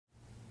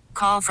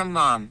Call from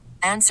mom.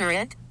 Answer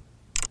it.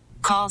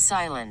 Call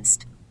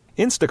silenced.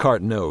 Instacart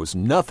knows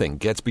nothing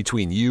gets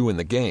between you and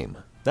the game.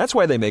 That's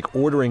why they make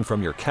ordering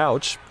from your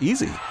couch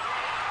easy.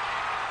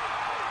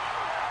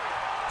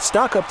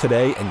 Stock up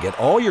today and get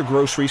all your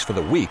groceries for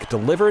the week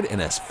delivered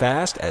in as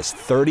fast as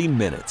 30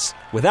 minutes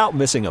without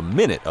missing a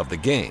minute of the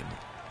game.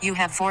 You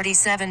have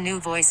 47 new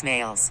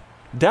voicemails.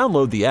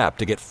 Download the app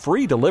to get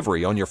free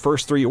delivery on your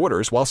first 3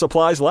 orders while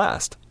supplies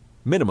last.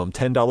 Minimum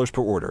 $10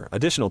 per order.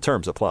 Additional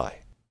terms apply.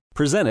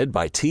 Presented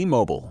by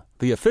T-Mobile,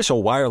 the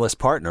official wireless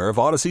partner of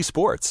Odyssey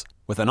Sports.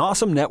 With an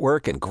awesome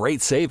network and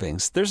great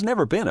savings, there's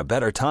never been a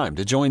better time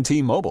to join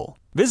T-Mobile.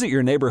 Visit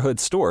your neighborhood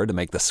store to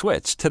make the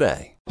switch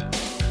today.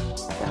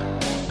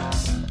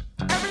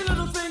 Every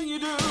little thing you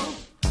do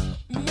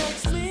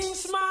makes me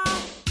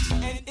smile.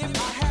 And if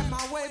I had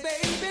my way,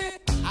 baby,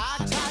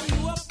 I'd tie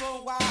you up for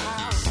a while.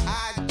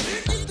 I'd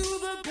take you through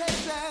the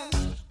paces,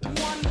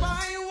 one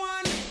by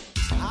one.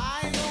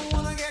 I don't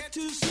want to get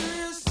too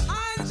serious.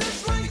 I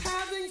just like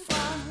having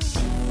fun.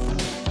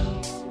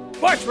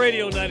 Sports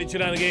Radio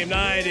 92.9 The Game,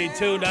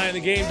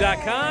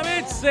 92.9thegame.com.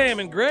 It's Sam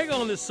and Greg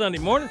on this Sunday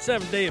morning,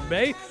 7th day of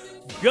May.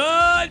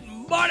 Good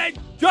morning,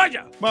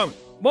 Georgia. Morning.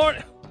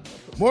 Morning.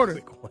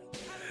 Morning.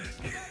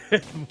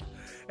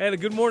 And a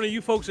good morning to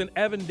you folks in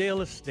Avondale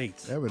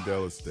Estates.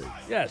 Avondale Estates.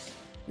 Yes.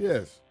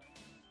 Yes.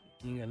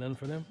 You got nothing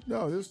for them?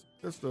 No,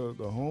 that's the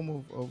home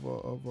of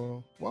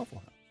Waffle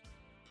House.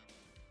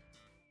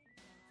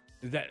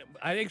 Is that,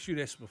 I asked you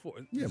this before.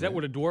 Yeah, is that man.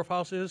 where the Dwarf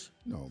House is?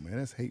 No, man,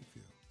 that's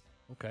Hatefield.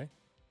 Okay.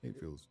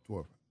 Hatefield's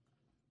Dwarf.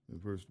 The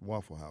first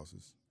Waffle House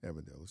is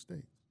Avondale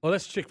Estates. Oh,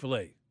 that's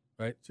Chick-fil-A,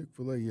 right?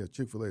 Chick-fil-A, yeah,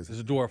 Chick-fil-A is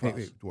It's a Dwarf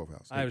House. Dwarf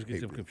House. I always get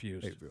them Hatefield.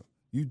 confused. Hatefield.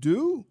 You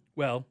do?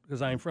 Well,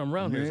 because I'm from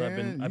around here, so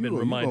I've been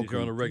reminded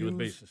here on a regular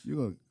basis. You're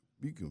going to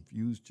be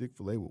confused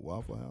Chick-fil-A with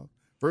Waffle House?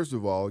 First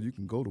of all, you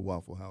can go to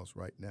Waffle House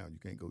right now. You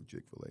can't go to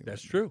Chick-fil-A.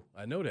 That's true.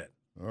 I know that.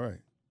 All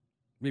right.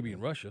 Maybe in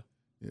Russia.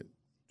 Yeah.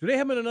 Do they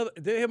have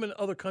them in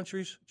other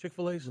countries,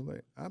 Chick-fil-A's?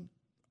 I'm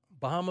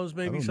Bahamas, I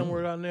maybe don't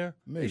somewhere know. down there?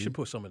 Maybe. They should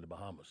put some in the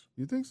Bahamas.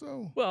 You think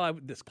so? Well,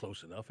 that's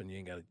close enough, and you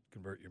ain't got to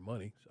convert your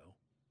money, so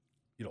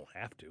you don't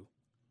have to.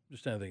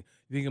 Just trying to think.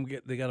 You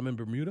think they got them in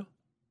Bermuda?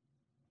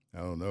 I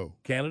don't know.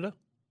 Canada?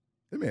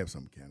 They may have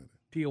some in Canada.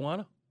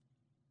 Tijuana?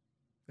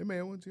 They may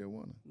have one in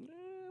Tijuana.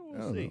 We'll I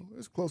don't see. know.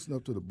 It's close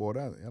enough to the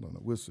border. I don't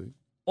know. We'll see.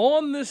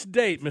 On this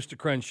date, Mr.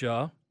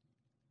 Crenshaw,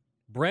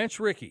 Branch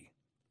Rickey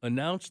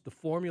announced the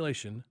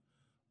formulation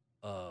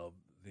of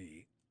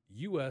the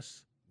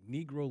U.S.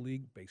 Negro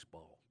League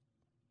Baseball.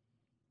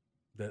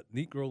 The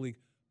Negro League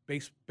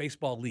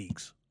baseball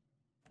leagues.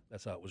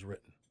 That's how it was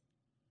written.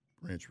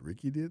 Branch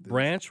Rickey did this?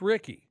 Branch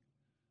Rickey,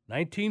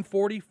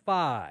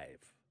 1945.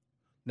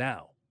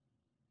 Now,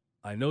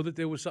 I know that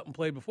there was something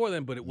played before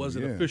then, but it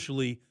wasn't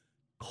officially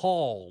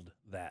called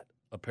that,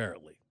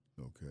 apparently.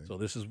 Okay. So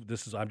this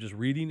is I'm just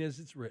reading as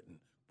it's written.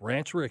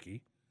 Branch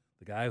Rickey,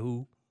 the guy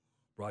who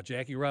brought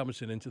Jackie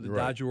Robinson into the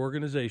Dodger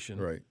organization.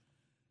 Right.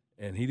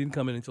 And he didn't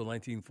come in until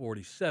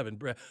 1947.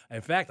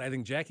 In fact, I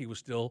think Jackie was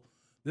still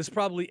 – this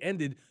probably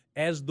ended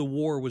as the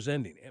war was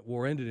ending. The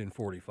war ended in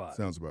 45.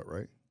 Sounds about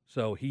right.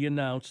 So he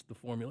announced the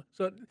formula.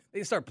 So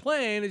they start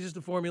playing. It's just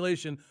a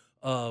formulation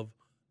of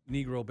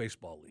Negro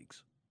baseball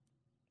leagues.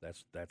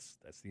 That's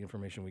the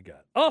information we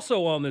got.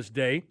 Also on this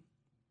day,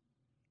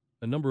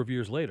 a number of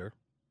years later,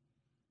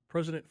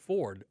 President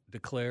Ford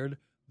declared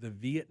the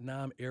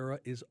Vietnam era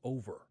is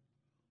over.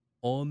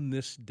 On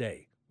this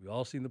day, we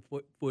all seen the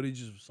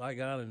footage of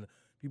Saigon and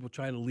people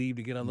trying to leave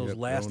to get on those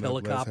last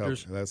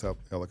helicopters. Last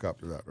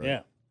helicopters out, right?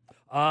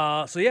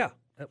 Yeah.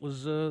 That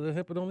was that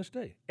happened on this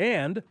day.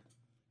 And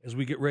as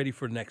we get ready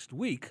for next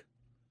week,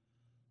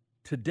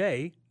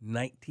 today,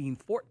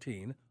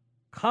 1914,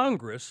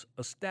 Congress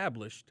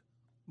established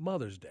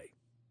Mother's Day.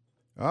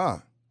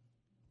 Ah.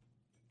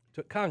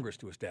 Took Congress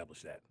to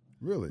establish that.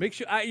 Really? Make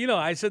sure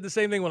I said the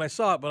same thing when I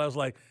saw it, but I was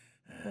like,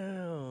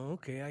 oh,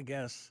 okay, I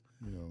guess.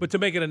 But to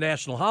make it a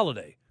national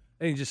holiday,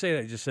 they didn't just say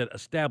that; it just said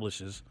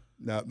establishes.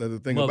 Now the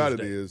thing Mother's about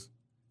it Day. is,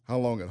 how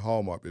long had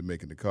Hallmark been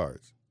making the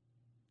cards?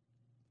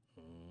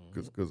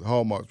 Because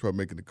Hallmark's probably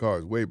making the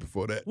cards way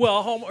before that.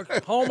 Well,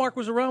 Hallmark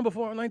was around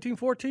before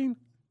 1914.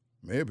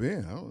 Maybe,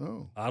 I don't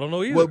know. I don't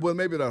know either. Well,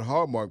 maybe not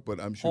Hallmark, but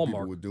I'm sure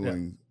people were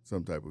doing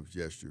some type of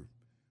gesture.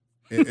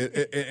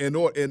 In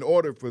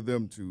order for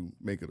them to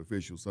make it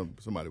official,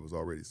 somebody was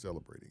already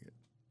celebrating it.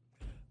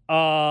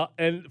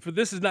 And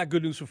this is not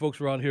good news for folks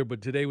around here,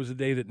 but today was the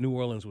day that New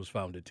Orleans was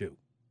founded too.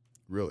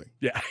 Really?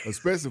 Yeah.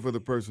 Especially for the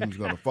person who's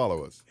going to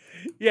follow us.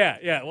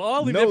 Yeah. Well,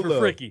 I'll leave that for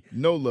Fricky.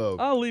 No love.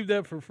 I'll leave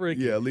that for Fricky.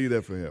 Yeah, leave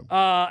that for him.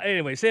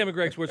 Anyway, Sam and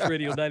Greg, Sports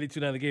Radio,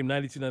 92.9 The Game,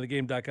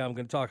 92.9thegame.com. I'm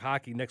going to talk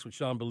hockey next with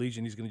Sean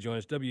Belgian. He's going to join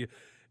us,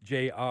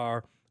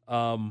 WJR.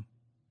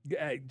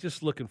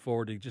 Just looking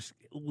forward to just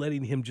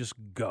letting him just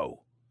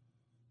go.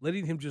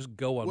 Letting him just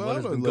go on what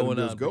has been going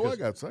on. I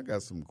got some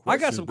questions. I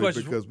got some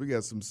questions. Because we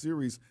got some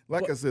series.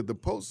 Like I said, the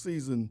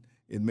postseason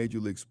in Major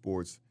League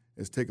Sports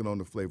has taken on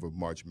the flavor of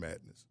March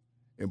Madness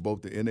in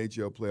both the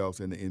NHL playoffs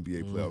and the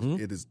NBA playoffs.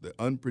 It is the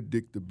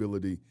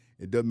unpredictability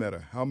It doesn't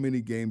matter how many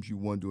games you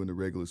won during the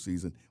regular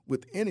season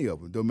with any of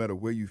them. It doesn't matter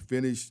where you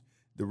finished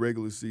the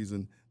regular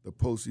season. The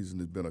postseason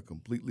has been a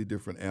completely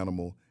different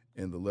animal,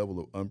 and the level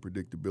of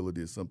unpredictability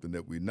is something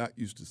that we're not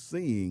used to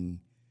seeing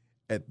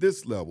at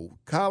this level.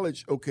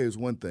 College, okay, is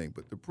one thing,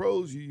 but the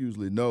pros, you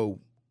usually know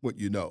what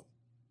you know.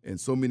 And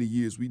so many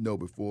years we know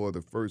before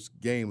the first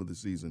game of the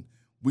season,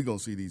 we're going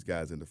to see these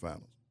guys in the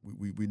finals.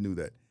 We knew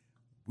that.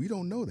 We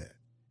don't know that.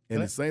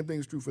 And the same thing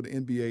is true for the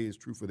NBA, it's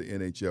true for the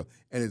NHL.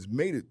 And it's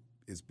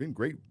been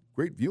great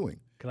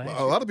viewing.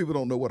 A lot of people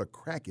don't know what a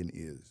kraken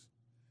is,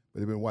 but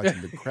they've been watching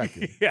the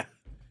kraken. Yeah.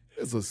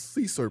 It's a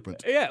sea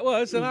serpent. Yeah,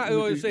 well, it's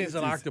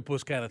an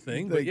octopus kind of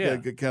thing, but yeah.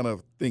 Kind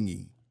of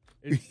thingy.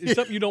 It's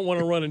something you don't want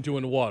to run into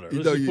in the water.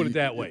 Let's just put it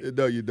that way.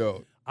 No, you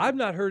don't. I've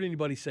not heard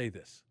anybody say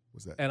this.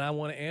 What's that? And I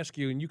want to ask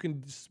you, and you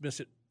can dismiss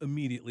it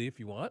immediately if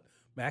you want.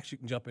 Max, you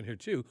can jump in here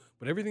too.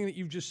 But everything that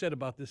you've just said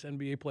about this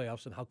NBA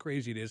playoffs and how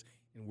crazy it is,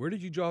 and where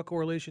did you draw a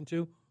correlation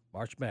to?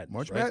 March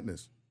Madness.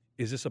 Madness.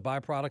 Is this a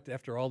byproduct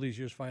after all these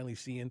years finally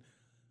seeing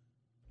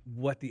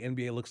what the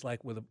NBA looks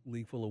like with a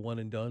league full of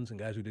one-and-dones and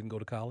guys who didn't go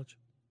to college?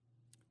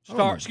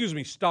 Stars.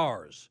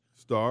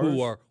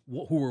 Who are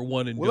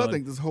one and done. Well, I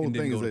think this whole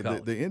thing is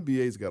that the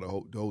NBA's got a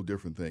whole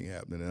different thing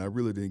happening, and I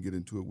really didn't get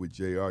into it with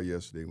JR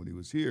yesterday when he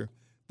was here.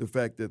 The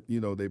fact that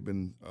they've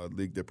been a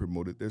league that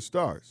promoted their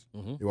stars.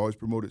 Mm-hmm. They've always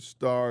promoted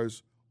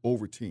stars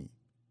over team.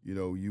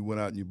 You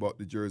went out and you bought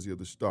the jersey of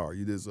the star.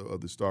 You did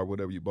of the star,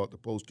 whatever. You bought the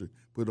poster,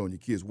 put it on your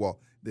kid's wall.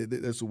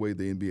 That's the way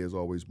the NBA has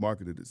always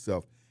marketed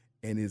itself.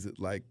 And is it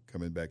like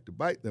coming back to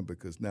bite them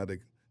because now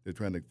they're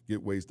trying to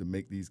get ways to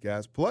make these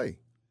guys play?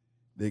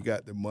 They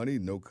got the money,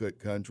 no-cut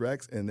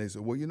contracts, and they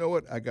said, well, you know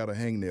what? I got a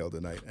hangnail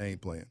tonight. I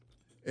ain't playing.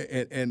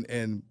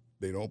 And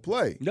they don't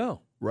play.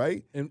 No.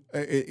 Right? And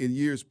in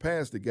years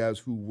past, the guys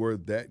who were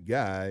that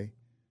guy,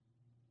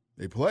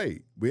 they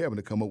played. We're having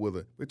to come up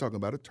we're talking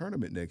about a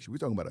tournament next year. We're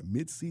talking about a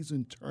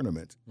mid-season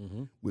tournament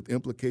with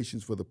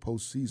implications for the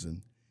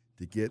postseason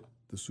to get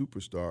the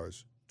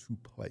superstars to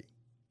play.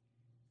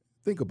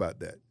 Think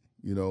about that.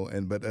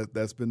 But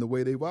that's been the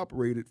way they've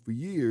operated for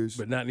years.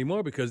 But not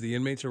anymore because the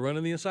inmates are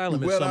running the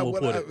asylum, as some will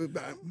put it.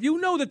 You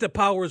know that the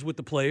power is with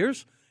the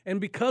players, and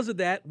because of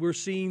that, we're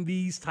seeing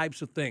these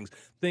types of things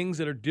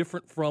that are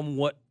different from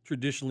what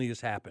traditionally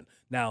has happened.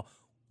 Now,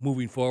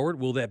 moving forward,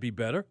 will that be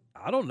better?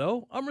 I don't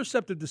know. I'm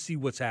receptive to see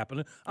what's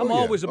happening. I'm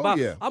always about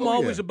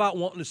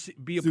wanting to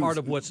be a part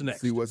of what's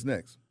next. See what's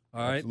next.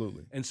 All right?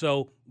 Absolutely. And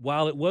so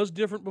while it was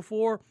different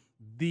before,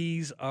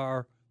 this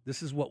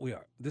is what we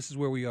are. This is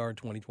where we are in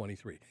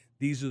 2023.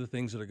 These are the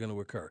things that are going to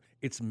occur.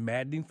 It's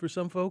maddening for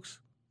some folks,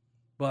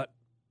 but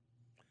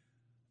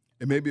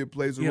and maybe it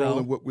plays a role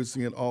in what we're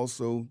seeing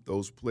also,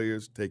 those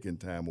players taking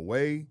time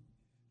away,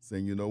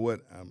 saying, you know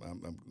what,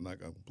 I'm not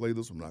going to play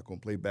this. I'm not going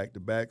to play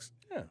back-to-backs,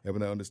 having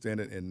to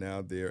understand it, and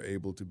now they're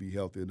able to be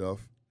healthy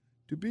enough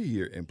to be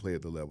here and play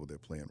at the level they're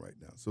playing right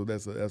now. So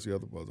that's the other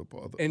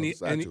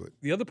side to it.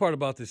 The other part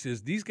about this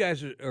is these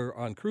guys are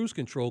on cruise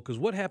control because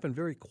what happened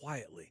very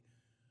quietly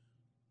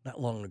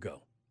not long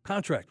ago,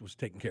 contract was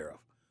taken care of.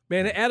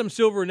 Man, Adam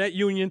Silver and that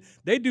union,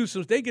 they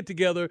get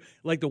together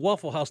like the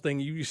Waffle House thing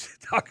you used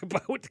to talk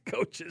about with the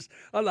coaches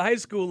on the high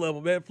school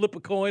level, man. Flip a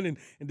coin and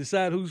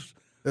decide who's.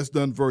 That's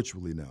done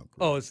virtually now,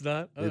 Chris. Oh, it's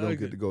not? They don't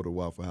get to go to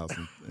Waffle House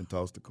and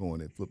toss the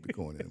coin and flip the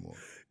coin anymore.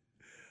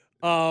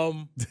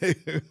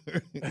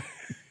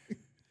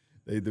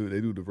 They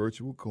do the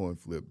virtual coin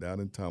flip down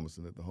in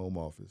Thomason at the home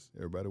office.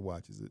 Everybody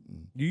watches it.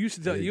 And you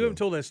haven't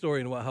told that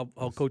story in a while,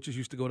 how coaches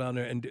used to go down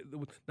there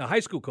now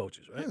high school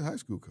coaches, right? Yeah, high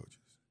school coaches.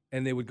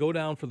 And they would go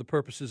down for the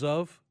purposes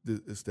of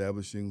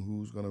establishing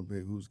who's going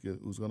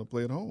to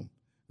play at home,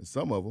 and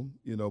some of them,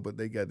 but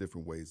they got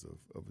different ways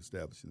of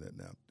establishing that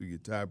now through your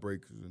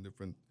tiebreakers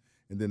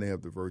and then they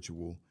have the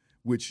virtual,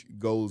 which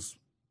goes,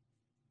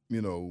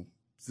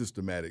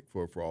 systematic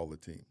for all the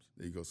teams.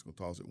 There you go, it's going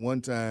to toss it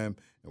one time,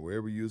 and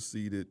wherever you're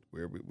seated,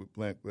 wherever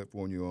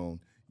platform you're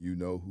on, you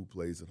know who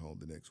plays at home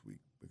the next week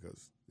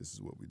because this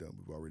is what we've done.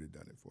 We've already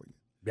done it for you.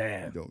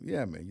 Damn.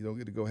 Man. You don't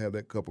get to go have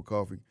that cup of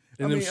coffee.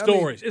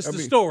 Stories. It's the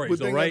stories,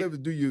 though,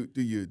 right? Do you?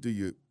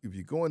 If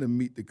you're going to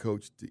meet the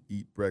coach to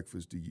eat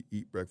breakfast, do you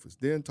eat breakfast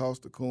then toss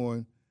the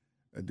coin,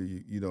 or do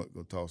you don't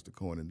go toss the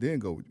coin and then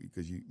go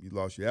because you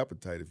lost your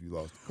appetite if you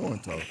lost the coin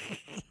toss?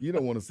 You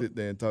don't want to sit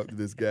there and talk to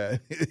this guy,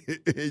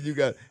 and you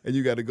got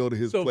to go to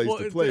his place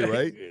to play,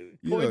 right?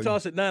 Coin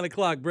toss at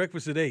 9:00,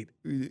 breakfast at 8.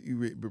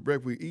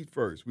 We eat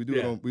first. We do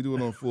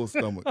it on full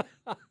stomach.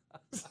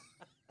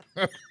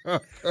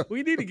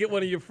 We need to get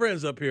one of your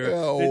friends up here.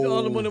 All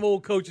one of them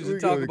old coaches and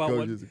talk about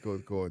coaches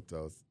and coin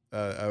toss.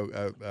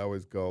 I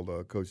always call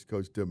Coach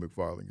Tim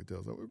McFarland can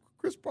tell something.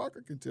 Chris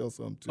Parker can tell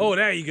something too. Oh,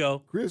 there you go.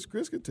 Chris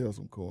can tell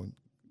some coin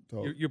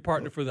talk. Your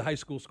partner for the high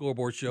school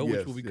scoreboard show,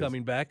 which will be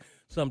coming back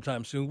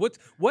sometime soon.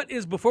 What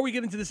is before we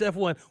get into this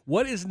F1?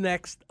 What is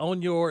next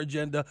on your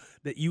agenda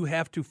that you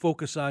have to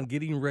focus on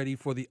getting ready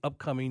for the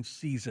upcoming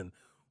season?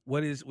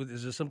 Is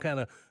there some kind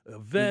of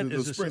event?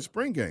 The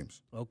spring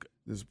games. Okay.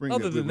 The spring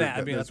Other games. than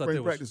that, I thought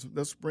there was practice.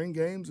 The spring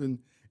games, and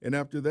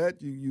after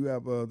that, you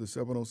have the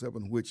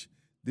 7-on-7, which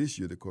This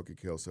year, the Corky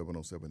Kell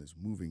 707 is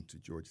moving to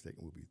Georgia Tech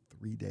and will be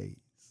 3 days.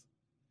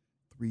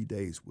 3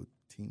 days with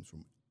teams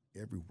from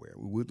everywhere.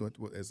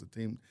 As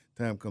the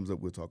time comes up,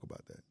 we'll talk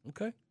about that.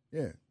 Okay.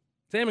 Yeah.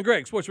 Sam and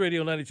Greg, Sports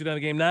Radio 92.9 The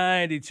Game,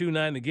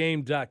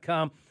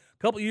 92.9thegame.com.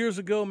 A couple of years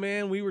ago,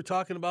 man, we were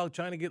talking about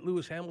trying to get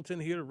Lewis Hamilton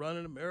here to run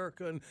in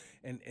America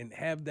and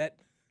have that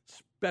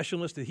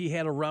specialness that he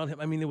had around him.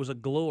 I mean, there was a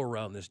glow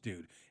around this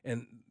dude.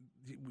 And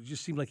it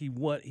just seemed like he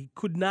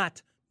could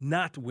not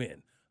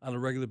win on a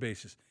regular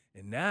basis.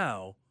 And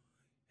now,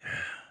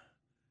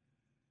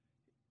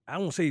 I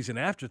won't say he's an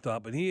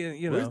afterthought, but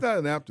he's not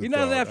an afterthought. He's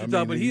not an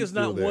afterthought, but he has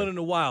not won in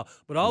a while.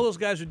 But all those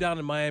guys are down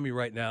in Miami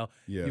right now.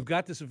 Yeah. You've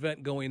got this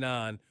event going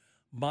on.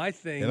 My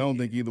thing, and I don't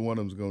think either one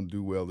of them is going to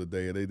do well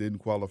today. They didn't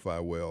qualify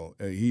well.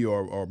 He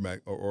or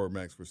Max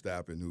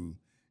Verstappen, who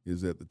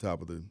is at the top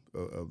of the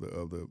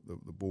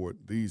board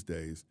these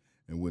days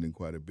and winning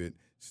quite a bit.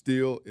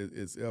 Still,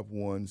 it's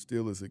F1.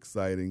 Still, it's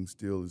exciting.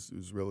 Still, it's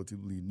a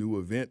relatively new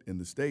event in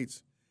the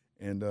States,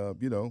 and they're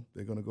going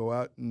to go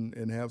out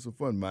and have some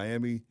fun.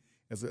 Miami.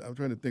 I'm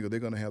trying to think, are they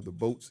going to have the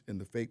boats in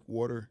the fake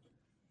water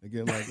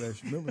again like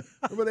last year? Remember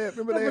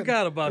I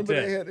forgot about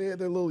that. They had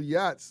their little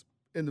yachts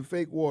in the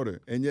fake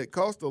water, and yet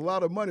cost a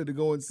lot of money to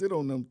go and sit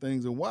on them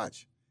things and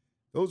watch.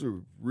 Those are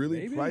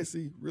really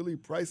pricey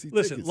Listen,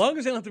 tickets. as long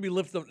as they don't have to be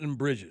lifted up in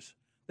bridges.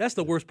 That's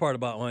the worst part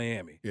about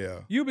Miami. Yeah.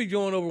 You'll be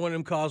going over one of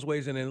them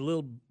causeways, and then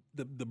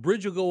the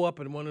bridge will go up,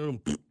 and one of them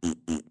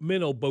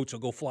minnow boats will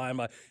go flying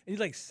by, and you're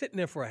like sitting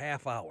there for a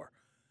half hour.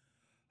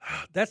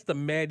 That's the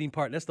maddening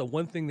part. That's the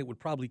one thing that would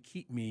probably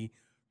keep me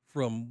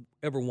from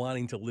ever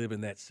wanting to live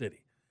in that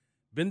city.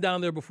 Been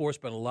down there before,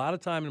 spent a lot of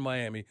time in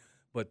Miami,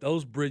 but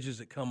those bridges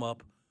that come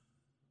up,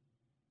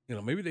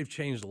 maybe they've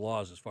changed the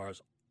laws as far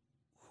as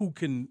who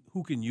can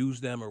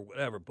use them or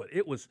whatever. But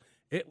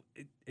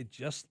it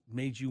just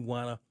made you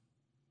want to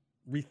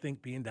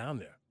rethink being down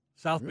there.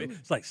 South Beach,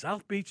 it's like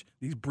South Beach,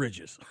 these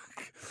bridges.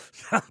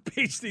 South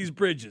Beach, these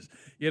bridges.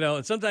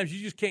 And sometimes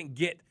you just can't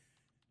get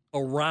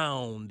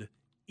around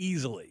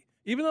easily.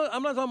 Even though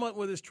I'm not talking about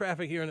with this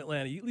traffic here in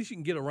Atlanta, at least you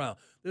can get around.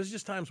 There's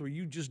just times where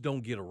you just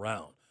don't get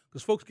around.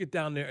 Because folks get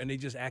down there and they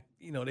just act,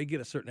 they get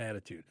a certain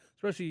attitude.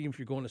 Especially if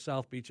you're going to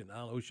South Beach and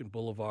down Ocean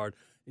Boulevard,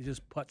 you're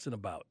just putzing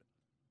about.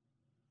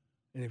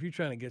 And if you're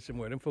trying to get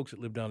somewhere, them folks that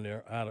live down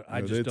there, I just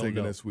don't know. They're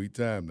taking that sweet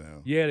time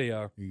now. Yeah, they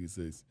are.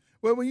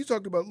 Well, when you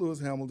talked about Lewis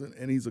Hamilton,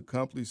 and he's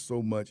accomplished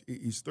so much,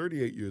 he's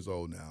 38 years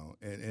old now.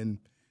 And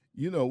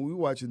we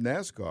watch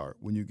NASCAR.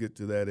 When you get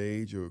to that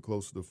age or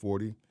close to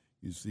 40,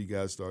 you see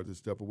guys start to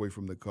step away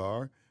from the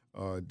car,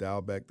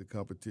 dial back the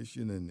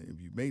competition. And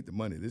if you made the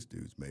money this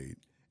dude's made,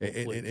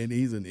 and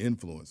he's an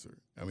influencer.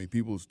 I mean,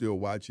 people still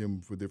watch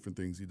him for different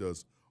things he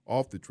does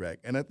off the track.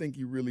 And I think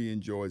he really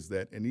enjoys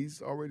that. And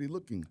he's already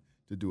looking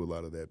to do a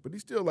lot of that. But he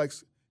still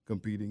likes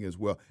competing as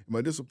well. Am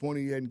I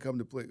disappointed he hadn't come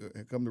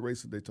to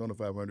race at Daytona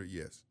 500?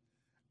 Yes.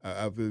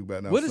 I feel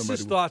about now. What is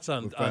his thoughts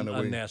on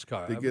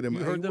NASCAR? To get him, you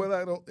heard them? Well,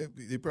 I don't.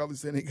 They probably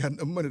saying they got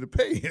enough money to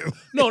pay him.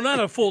 No,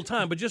 not a full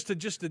time, but just to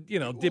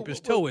dip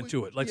his toe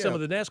into it, like some of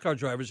the NASCAR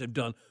drivers have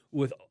done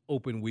with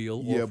open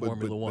wheel or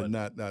Formula One.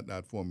 But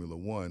not Formula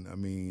One. I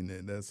mean,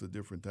 and that's a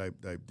different type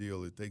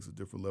deal. It takes a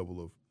different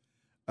level of,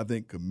 I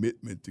think,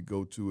 commitment to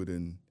go to it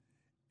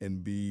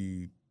and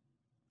be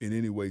in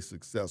any way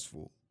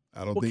successful.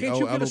 I don't think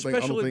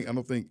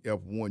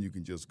F1 you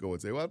can just go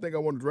and say, well, I think I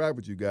want to drive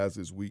with you guys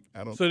this week.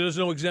 So there's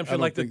no exemption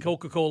like the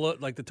Coca-Cola,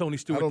 like the Tony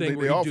Stewart thing. I don't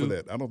think they offer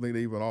that. I don't think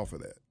they even offer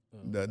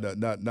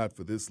that. Not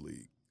for this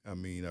league. I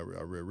mean, I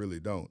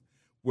really don't.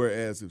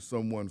 Whereas if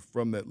someone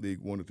from that league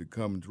wanted to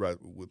come and drive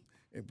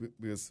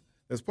because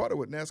that's part of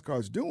what NASCAR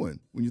is doing.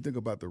 When you think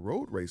about the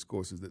road race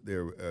courses that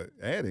they're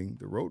adding,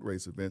 the road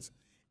race events,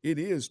 it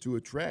is to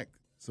attract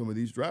some of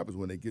these drivers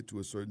when they get to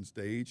a certain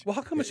stage. Well,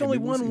 how come it's only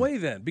one way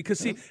then? Because,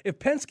 see, if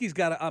Penske's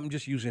got I'm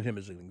just using him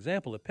as an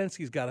example. If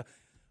Penske's got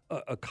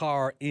a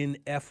car in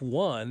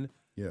F1,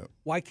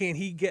 why can't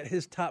he get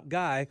his top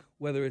guy,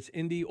 whether it's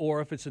Indy or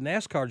if it's a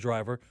NASCAR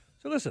driver?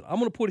 So, listen, I'm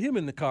going to put him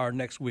in the car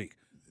next week.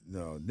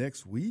 No,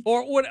 next week?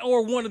 Or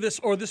one of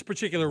this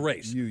particular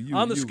race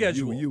on the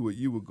schedule.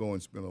 You would go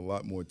and spend a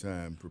lot more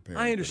time preparing.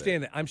 I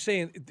understand that. I'm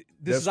saying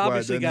this has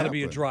obviously got to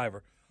be a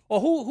driver. Well,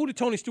 who did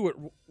Tony Stewart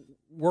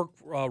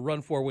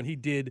run for when he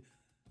did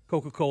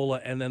Coca-Cola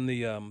and then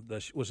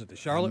was it the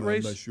Charlotte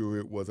race? I'm not sure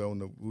it was. I don't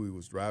know who he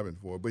was driving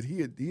for, but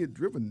he had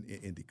driven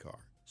IndyCar.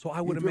 So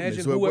I would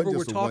imagine whoever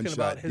we're talking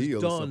about has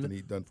done something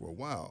he'd done for a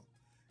while,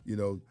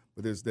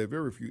 But there are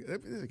very few.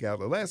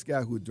 The last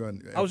guy who had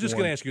done F1, I was just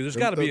going to ask you. There's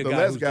got to be a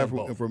guy who's done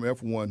both. From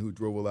F1 who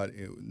drove a lot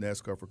in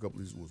NASCAR for a couple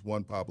of years was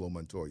Juan Pablo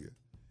Montoya.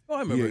 Oh, I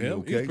remember him.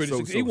 Okay.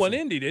 He won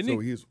Indy,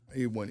 didn't he? So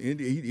he won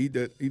Indy. He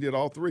did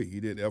all three. He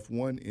did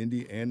F1,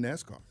 Indy, and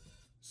NASCAR.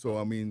 So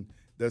I mean,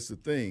 that's the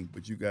thing.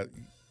 But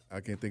I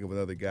can't think of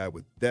another guy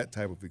with that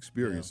type of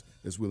experience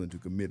that's willing to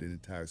commit an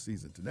entire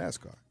season to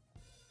NASCAR.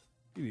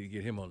 You need to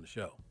get him on the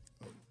show.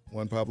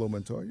 Juan Pablo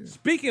Montoya.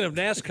 Speaking of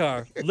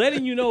NASCAR,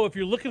 letting you know if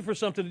you're looking for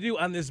something to do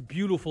on this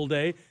beautiful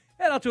day,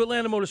 head out to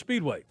Atlanta Motor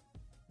Speedway.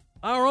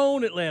 Our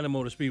own Atlanta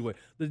Motor Speedway,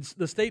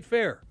 the State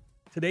Fair.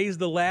 Today's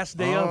the last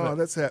day of it. Oh,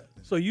 that's happening.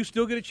 So you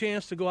still get a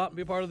chance to go out and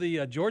be a part of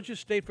the Georgia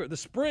State Fair, the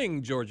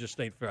spring Georgia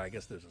State Fair. I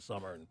guess there's a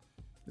summer and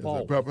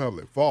fall.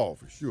 Probably fall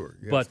for sure.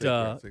 Yeah, But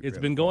it's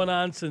been going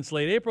on since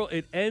late April.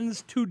 It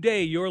ends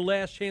today. Your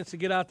last chance to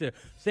get out there.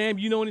 Sam,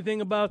 you know anything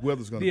about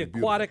the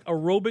aquatic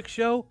aerobic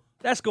show?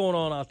 That's going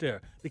on out there.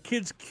 The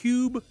Kids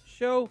Cube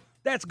show?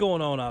 That's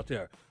going on out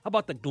there. How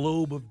about the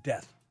Globe of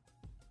Death?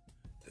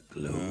 The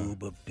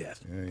Globe of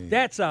Death.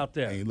 That's out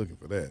there. I ain't looking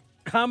for that.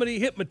 Comedy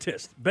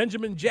hypnotist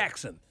Benjamin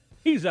Jackson.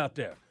 He's out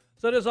there.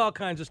 So there's all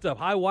kinds of stuff.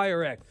 High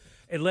Wire Act.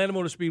 Atlanta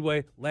Motor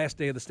Speedway, last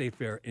day of the State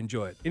Fair.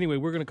 Enjoy it. Anyway,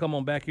 we're going to come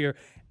on back here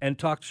and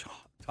talk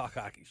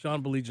hockey.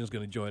 Sean Belgian is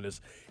going to join us.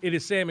 It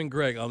is Sam and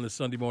Greg on this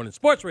Sunday morning.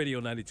 Sports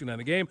Radio 92.9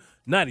 The Game,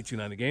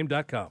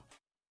 92.9thegame.com.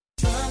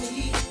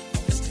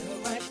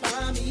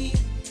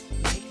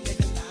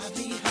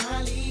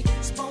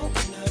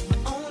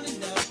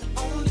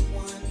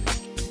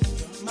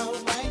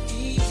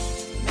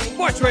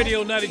 Sports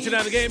Radio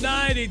 92.9 The Game,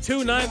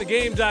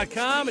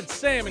 92.9thegame.com. It's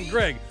Sam and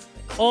Greg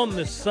on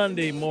this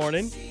Sunday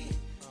morning.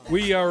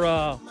 We are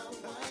going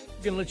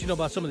to let you know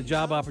about some of the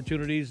job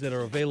opportunities that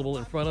are available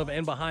in front of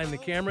and behind the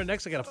camera.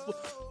 Next, I got a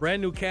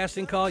brand new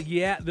casting call.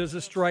 Yeah, there's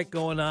a strike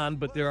going on,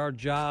 but there are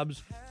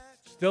jobs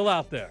still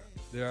out there.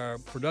 There are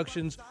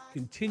productions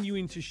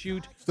continuing to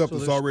shoot. Stuff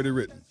that's already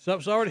written.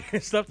 Stuff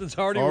that's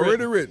already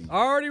written.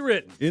 Already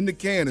written. In the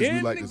can, as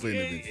we like to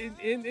say.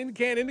 In the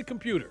can, in the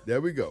computer. There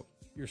we go.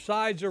 Your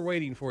sides are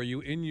waiting for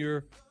you in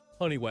your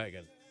honey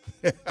wagon.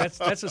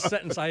 That's a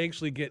sentence I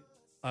actually get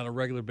on a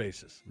regular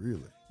basis.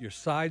 Really? Your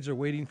sides are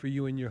waiting for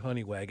you in your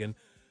honey wagon.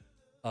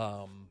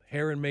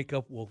 Hair and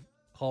makeup will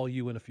call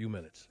you in a few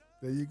minutes.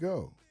 There you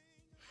go.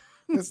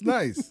 That's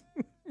nice.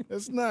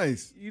 That's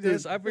nice.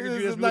 I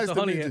figured you'd nice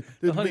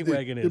the honey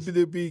wagon is.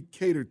 To be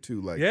catered to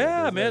like that.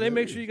 Yeah, man. They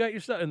make sure you got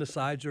your stuff. And the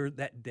sides are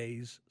that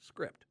day's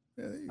script.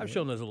 Yeah, I've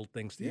shown those little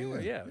things to you.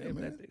 Yeah,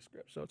 that day's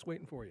script. So it's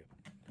waiting for you.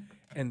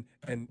 And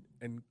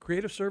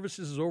Creative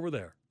Services is over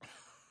there.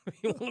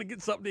 You want to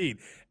get something to eat.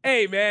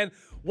 Hey, man,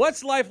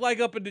 what's life like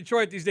up in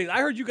Detroit these days? I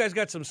heard you guys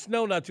got some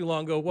snow not too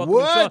long ago.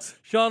 Welcome to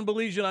Sean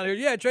Belgian out here.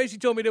 Yeah, Tracy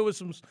told me there was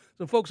some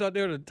folks out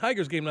there at the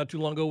Tigers game not too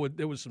long ago.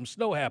 There was some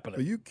snow happening.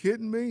 Are you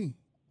kidding me?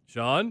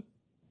 Sean?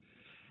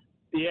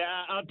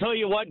 Yeah, I'll tell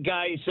you what,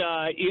 guys.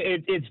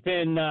 It's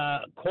been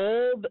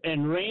cold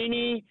and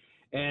rainy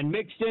and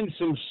mixed in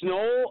some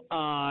snow.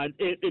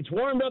 It's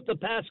warmed up the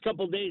past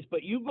couple days,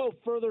 but you go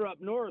further up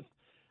north,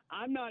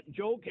 I'm not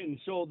joking.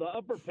 So the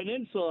Upper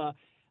Peninsula,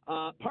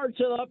 parts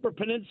of the Upper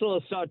Peninsula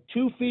saw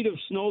 2 feet of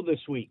snow this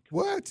week.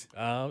 What? That's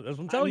what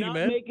I'm telling you,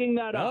 man. I'm not making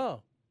that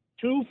up.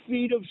 2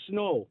 feet of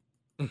snow.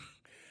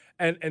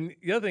 And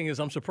the other thing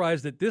is, I'm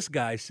surprised that this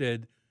guy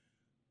said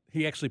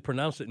he actually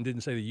pronounced it and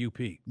didn't say the UP.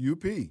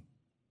 UP.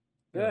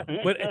 Yeah.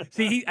 But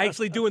see, he's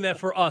actually doing that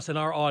for us and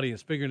our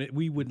audience, figuring that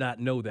we would not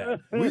know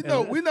that. We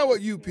know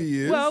what UP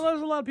is. Well,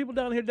 there's a lot of people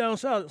down here down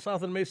south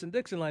of the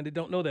Mason-Dixon line that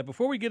don't know that.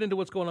 Before we get into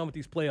what's going on with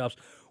these playoffs,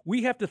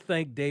 we have to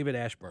thank David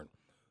Ashburn,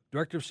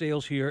 Director of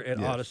Sales here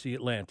at Odyssey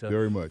Atlanta,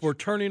 very much, for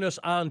turning us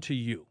on to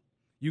you.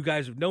 You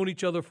guys have known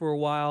each other for a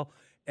while,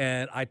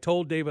 and I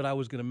told David I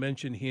was going to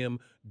mention him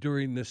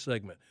during this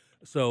segment.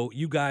 So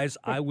you guys,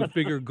 I would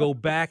figure, go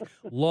back,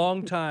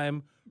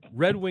 long-time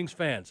Red Wings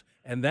fans.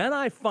 And then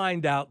I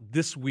find out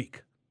this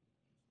week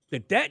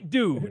that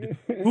dude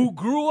who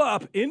grew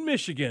up in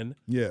Michigan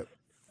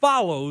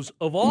follows,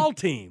 of all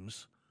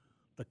teams,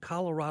 the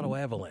Colorado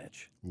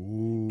Avalanche.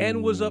 Ooh.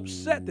 And was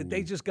upset that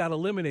they just got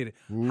eliminated.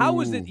 Ooh.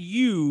 How is it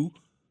you,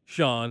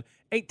 Sean,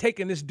 ain't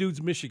taking this dude's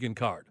Michigan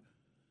card?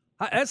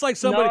 That's like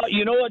somebody. No,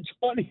 you know what's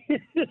funny?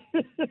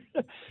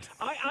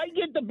 I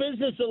get the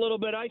business a little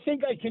bit. I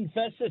think I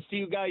confessed this to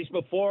you guys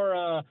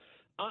before.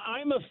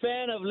 I'm a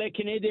fan of Les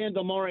Canadiens de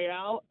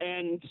Montréal,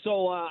 and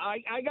so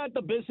I got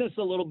the business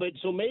a little bit.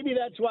 So maybe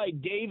that's why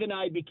Dave and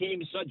I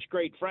became such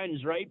great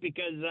friends, right?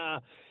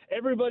 Because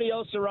everybody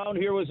else around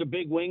here was a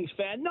big Wings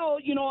fan. No,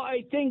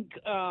 I think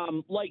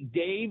like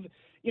Dave,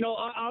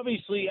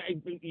 obviously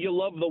you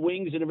love the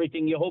Wings and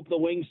everything. You hope the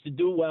Wings to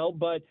do well,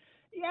 but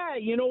yeah,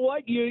 you know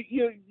what?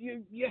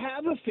 You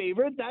have a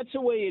favorite. That's the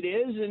way it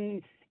is.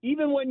 And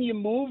even when you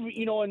move,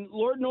 and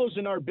Lord knows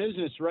in our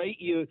business, right?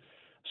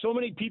 So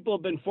many people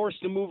have been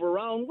forced to move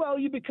around. Well,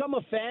 you become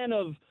a fan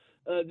of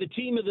the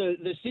team of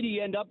the city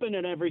you end up in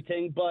and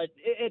everything. But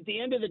at the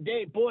end of the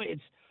day, boy,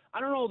 I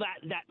don't know,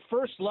 that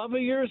first love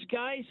of yours,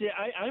 guys,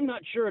 I'm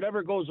not sure it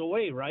ever goes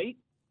away, right?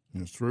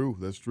 That's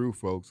true,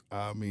 folks.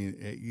 I mean,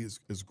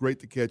 it's great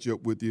to catch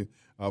up with you.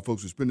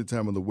 Folks, we're spending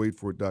time on the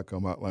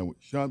waitforit.com hotline with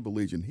Sean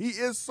Belgian. He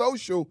is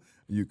social.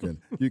 You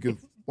can.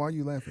 Why are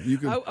you laughing?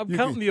 I'm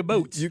counting the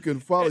boats. You can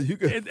follow. And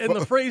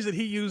the phrase that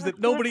he used that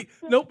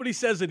nobody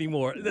says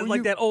anymore.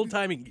 Like that old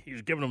timing.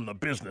 He's giving them the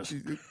business.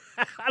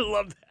 I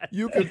love that.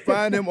 You can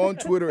find him on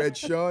Twitter at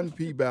Sean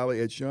P.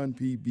 Bally, at Sean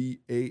P.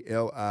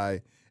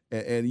 B-A-L-I.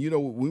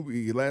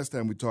 And last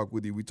time we talked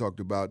with you, we talked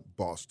about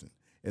Boston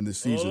and the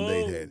season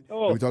they had.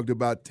 And we talked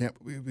about Tampa.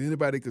 If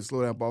anybody could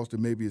slow down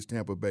Boston, maybe it's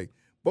Tampa Bay.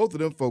 Both of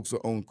them folks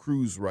are on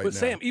cruise right now.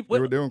 Sam,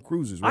 they're on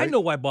cruises, right? I know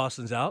why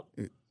Boston's out.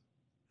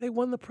 They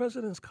won the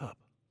President's Cup.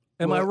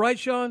 Am I right,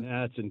 Sean?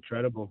 That's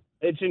incredible.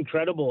 It's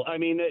incredible. I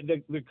mean,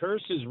 the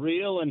curse is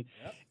real. And,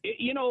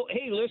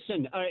 hey,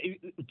 listen,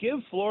 give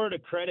Florida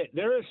credit.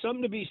 There is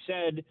something to be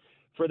said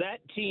for that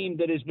team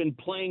that has been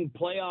playing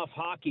playoff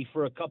hockey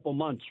for a couple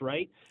months,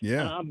 right?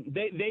 Yeah.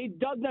 They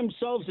dug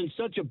themselves in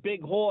such a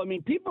big hole. I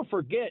mean, people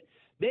forget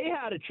they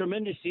had a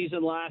tremendous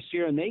season last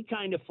year, and they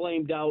kind of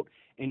flamed out,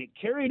 and it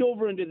carried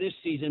over into this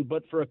season.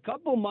 But for a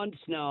couple months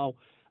now,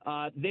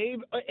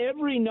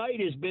 every night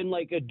has been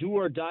like a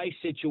do-or-die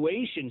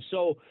situation.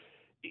 So,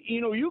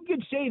 you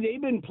could say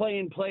they've been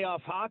playing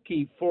playoff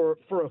hockey for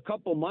a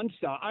couple months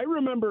now. I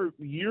remember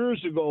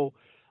years ago,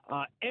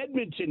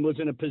 Edmonton was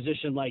in a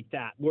position like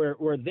that where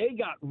they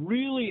got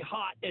really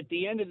hot at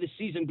the end of the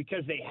season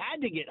because they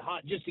had to get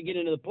hot just to get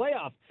into the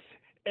playoff.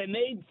 And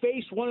they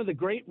faced one of the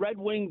great Red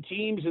Wing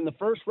teams in the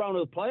first round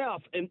of the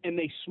playoff, and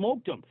they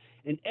smoked them.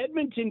 And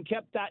Edmonton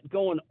kept that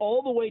going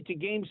all the way to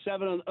Game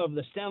 7 of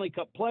the Stanley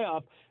Cup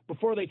playoff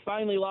before they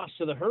finally lost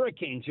to the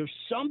Hurricanes. There's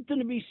something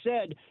to be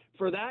said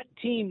for that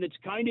team that's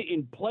kind of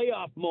in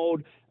playoff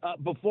mode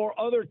before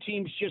other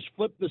teams just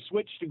flip the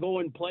switch to go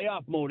in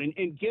playoff mode.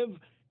 And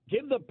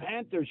give the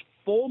Panthers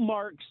full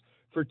marks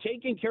for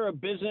taking care of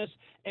business.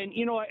 And,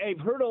 I've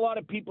heard a lot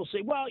of people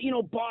say, well,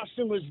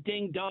 Boston was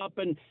dinged up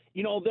and,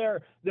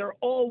 their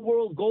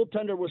all-world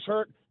goaltender was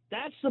hurt.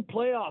 That's the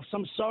playoffs.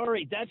 I'm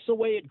sorry. That's the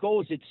way it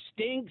goes. It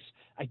stinks.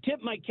 I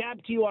tip my cap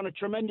to you on a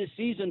tremendous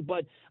season,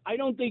 but I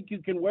don't think you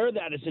can wear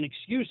that as an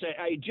excuse.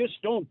 I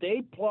just don't.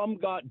 They plumb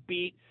got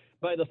beat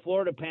by the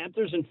Florida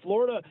Panthers, and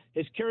Florida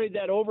has carried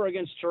that over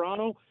against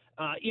Toronto.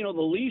 The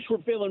Leafs were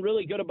feeling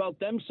really good about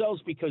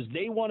themselves because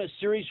they won a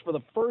series for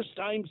the first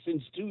time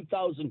since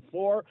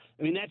 2004.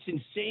 I mean, that's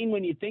insane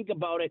when you think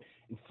about it.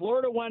 And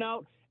Florida went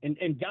out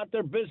and got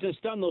their business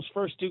done those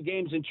first two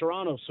games in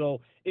Toronto.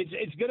 So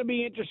it's going to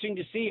be interesting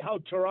to see how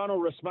Toronto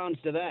responds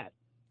to that.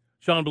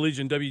 Sean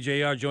Belgian,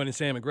 WJR, joining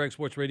Sam and Greg,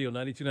 Sports Radio,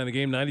 92.9 The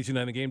Game,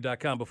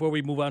 92.9thegame.com. Before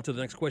we move on to the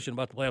next question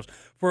about the playoffs,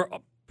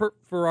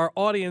 for our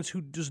audience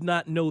who does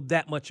not know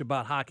that much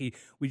about hockey,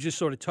 we just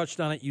sort of touched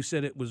on it. You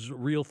said it was a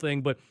real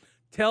thing, but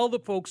tell the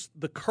folks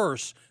the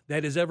curse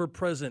that is ever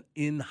present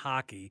in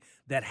hockey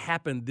that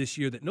happened this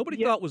year that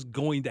nobody thought was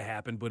going to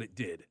happen, but it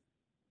did.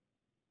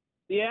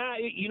 Yeah,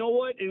 you know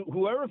what?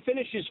 Whoever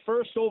finishes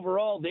first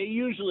overall, they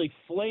usually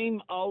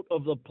flame out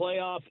of the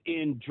playoff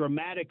in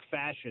dramatic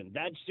fashion.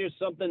 That's just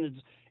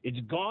something it's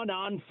gone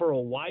on for a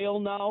while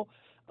now.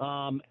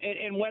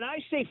 And when I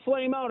say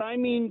flame out, I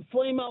mean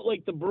flame out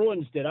like the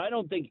Bruins did. I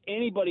don't think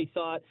anybody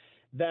thought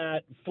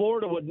that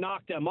Florida would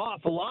knock them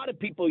off. A lot of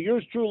people,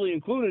 yours truly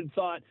included,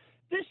 thought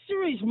this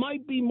series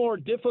might be more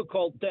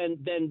difficult than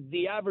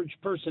the average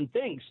person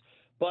thinks.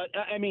 But,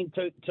 I mean,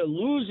 to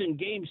lose in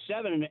Game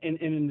 7 and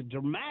in the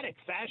dramatic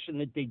fashion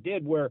that they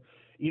did where,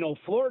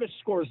 Florida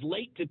scores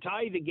late to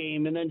tie the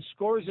game and then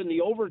scores in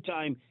the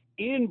overtime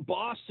in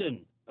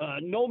Boston.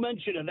 No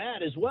mention of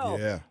that as well.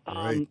 Yeah,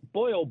 right.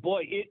 Boy, oh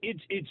boy,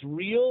 it's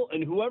real.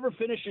 And whoever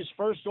finishes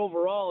first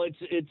overall,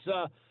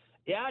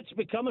 it's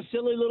become a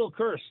silly little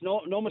curse.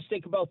 No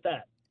mistake about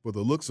that. Well,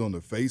 the looks on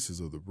the faces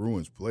of the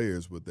Bruins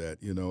players with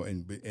that,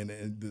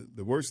 and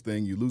the worst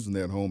thing, you're losing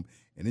that home,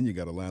 and then you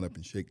got to line up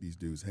and shake these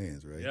dudes'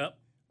 hands, right? Yep.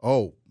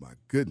 Oh, my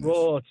goodness.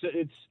 Well,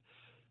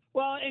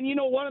 well, and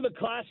one of the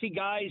classy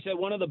guys,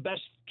 one of the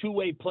best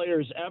two-way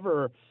players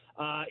ever,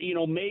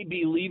 may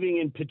be leaving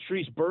in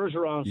Patrice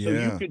Bergeron, so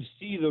you could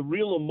see the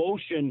real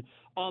emotion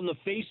on the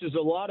faces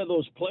of a lot of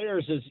those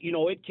players as,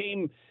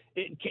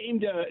 it came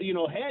to,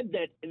 head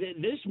that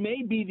this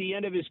may be the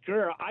end of his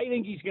career. I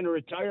think he's going to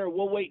retire.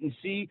 We'll wait and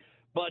see.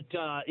 But,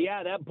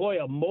 that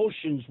boy,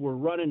 emotions were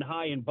running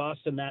high in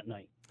Boston that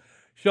night.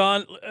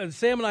 Sean,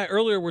 Sam and I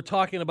earlier were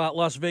talking about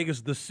Las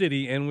Vegas, the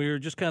city, and we were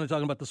just kind of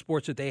talking about the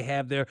sports that they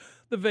have there,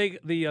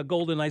 the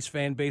Golden Knights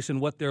fan base and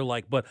what they're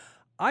like. But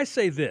I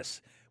say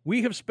this.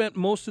 We have spent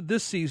most of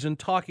this season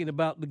talking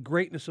about the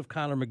greatness of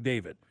Connor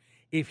McDavid.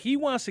 If he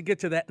wants to get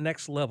to that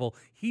next level,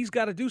 he's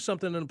got to do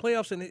something in the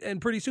playoffs,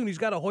 and pretty soon he's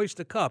got to hoist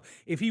a cup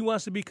if he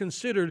wants to be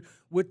considered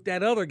with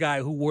that other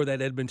guy who wore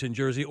that Edmonton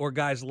jersey or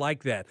guys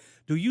like that.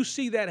 Do you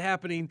see that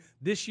happening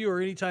this year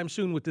or anytime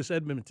soon with this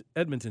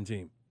Edmonton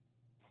team?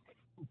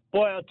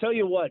 Boy, I'll tell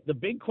you what, the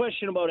big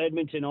question about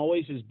Edmonton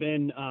always has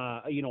been,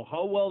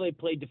 how well they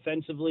play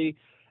defensively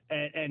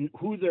and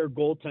who their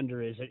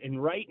goaltender is.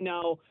 And right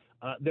now,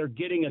 they're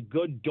getting a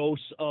good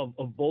dose of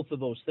both of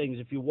those things.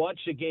 If you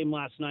watched the game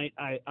last night,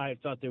 I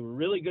thought they were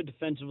really good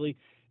defensively.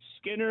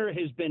 Skinner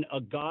has been a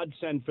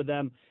godsend for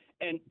them.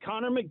 And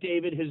Connor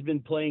McDavid has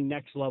been playing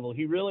next level.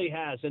 He really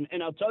has.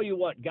 And I'll tell you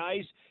what,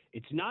 guys,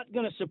 it's not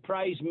going to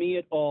surprise me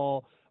at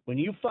all when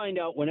you find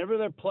out whenever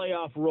their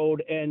playoff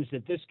road ends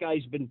that this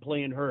guy's been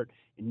playing hurt.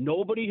 And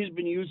nobody has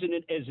been using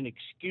it as an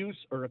excuse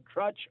or a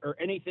crutch or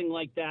anything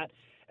like that.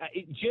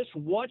 Just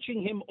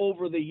watching him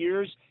over the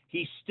years,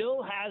 he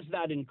still has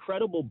that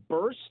incredible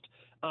burst,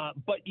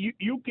 but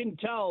you can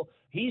tell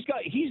he's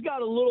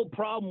got a little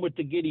problem with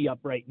the giddy up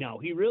right now.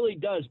 He really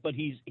does, but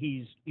he's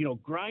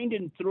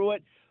grinding through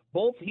it.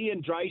 both he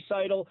and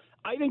Draisaitl.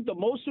 I think the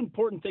most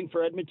important thing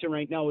for Edmonton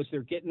right now is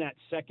they're getting that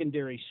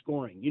secondary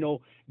scoring. You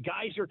know,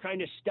 guys are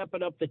kind of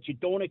stepping up that you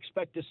don't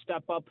expect to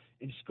step up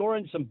and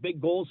scoring some big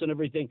goals and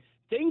everything.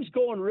 Things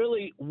going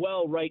really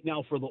well right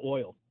now for the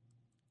Oil.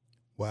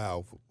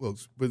 Wow. Well,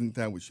 spending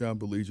time with Sean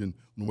Belgian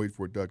on the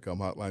waitforit.com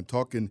hotline,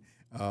 talking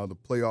the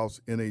playoffs,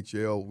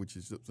 NHL, which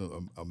is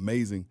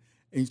amazing.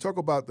 And you talk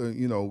about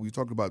we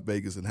talked about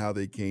Vegas and how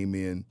they came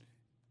in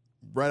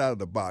right out of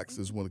the box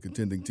as one of the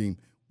contending team.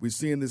 We're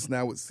seeing this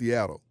now with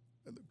Seattle.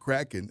 The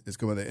Kraken is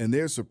coming in, and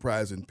they're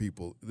surprising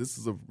people. This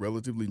is a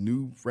relatively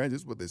new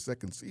franchise, but their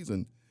second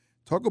season.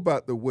 Talk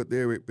about what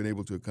they've been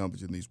able to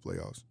accomplish in these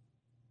playoffs.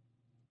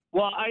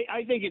 Well,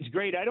 I think it's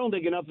great. I don't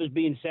think enough is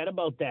being said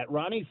about that.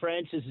 Ronnie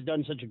Francis has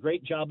done such a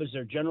great job as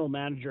their general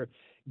manager,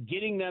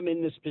 getting them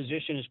in this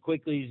position as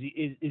quickly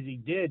as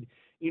he did.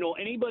 You know,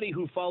 anybody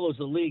who follows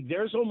the league,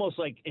 there's almost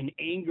like an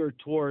anger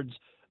towards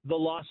the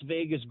Las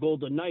Vegas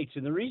Golden Knights.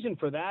 And the reason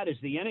for that is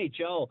the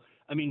NHL,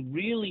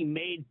 really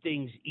made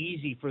things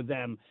easy for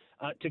them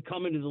to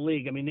come into the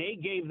league. They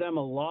gave them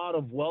a lot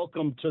of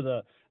welcome to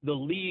the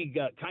league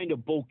kind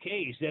of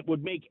bouquets that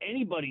would make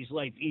anybody's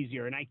life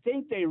easier. And I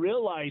think they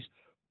realized,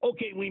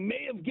 okay, we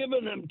may have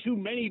given them too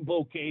many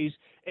bouquets,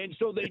 and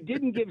so they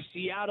didn't give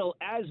Seattle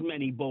as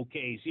many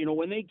bouquets,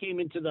 when they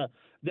came into the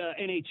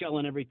NHL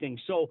and everything.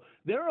 So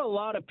there are a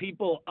lot of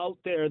people out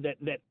there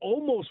that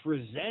almost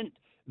resent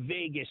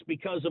Vegas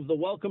because of the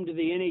welcome to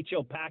the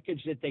NHL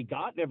package that they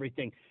got and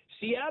everything.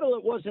 Seattle,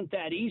 it wasn't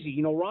that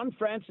easy. Ron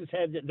Francis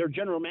their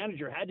general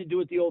manager had to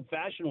do it the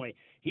old-fashioned way.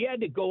 He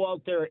had to go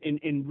out there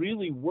and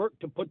really work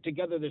to put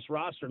together this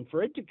roster. And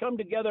for it to come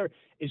together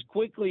as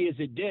quickly as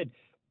it did,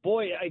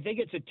 boy, I think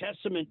it's a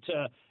testament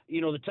to,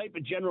 the type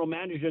of general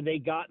manager they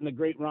got in the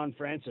great Ron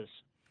Francis.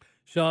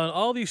 Sean,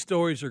 all these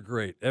stories are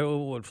great.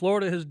 What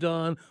Florida has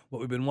done, what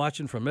we've been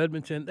watching from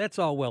Edmonton, that's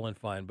all well and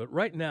fine. But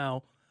right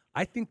now,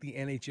 I think the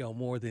NHL,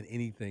 more than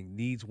anything,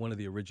 needs one of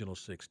the original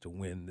six to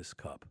win this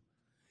cup.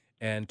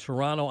 And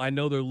Toronto, I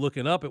know they're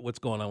looking up at what's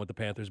going on with the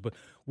Panthers, but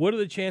what are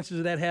the chances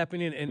of that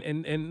happening?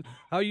 And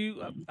how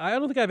I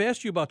don't think I've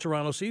asked you about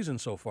Toronto's season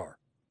so far.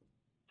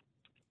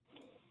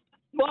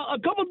 Well, a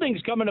couple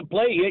things come into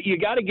play. You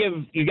got to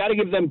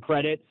give them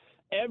credit.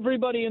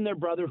 Everybody and their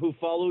brother who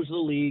follows the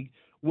league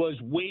was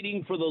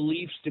waiting for the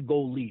Leafs to go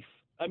Leaf.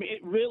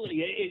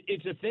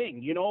 It's a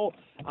thing.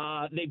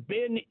 They've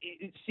been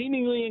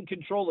seemingly in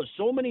control of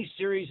so many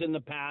series in the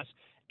past,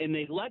 and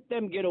they let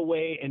them get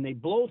away, and they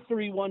blow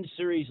 3-1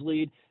 series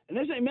lead. And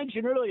as I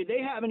mentioned earlier,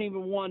 they haven't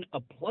even won a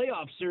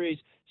playoff series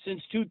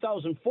since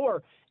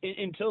 2004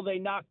 until they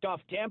knocked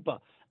off Tampa.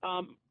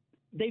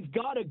 They've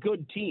got a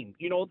good team.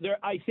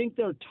 I think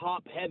they're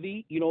top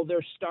heavy.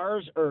 Their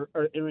stars are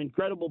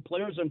incredible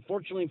players.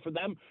 Unfortunately for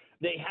them,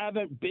 they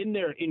haven't been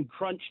there in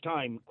crunch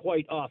time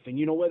quite often.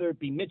 Whether it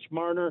be Mitch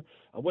Marner,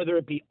 whether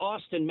it be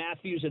Austin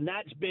Matthews, and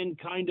that's been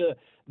kind of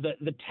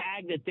the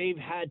tag that they've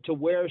had to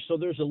wear. So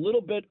there's a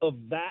little bit of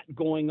that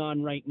going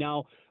on right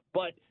now.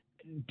 But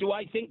do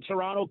I think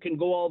Toronto can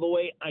go all the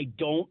way? I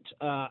don't.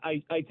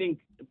 I think,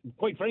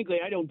 quite frankly,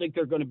 I don't think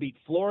they're going to beat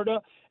Florida.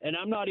 And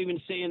I'm not even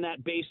saying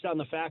that based on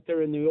the fact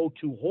they're in the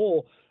 0-2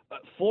 hole.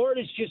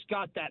 Florida's just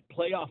got that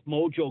playoff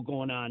mojo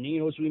going on.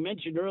 As we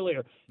mentioned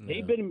earlier,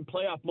 they've been in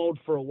playoff mode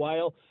for a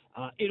while.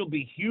 It'll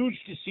be huge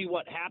to see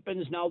what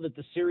happens now that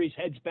the series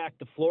heads back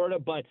to Florida.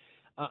 But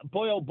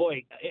boy, oh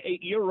boy,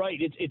 you're right.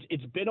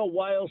 It's been a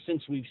while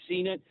since we've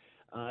seen it.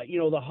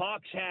 The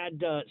Hawks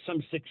had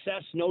some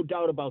success, no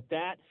doubt about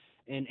that.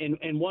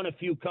 And won a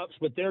few cups,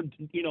 but they're,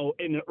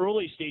 in the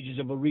early stages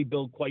of a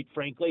rebuild, quite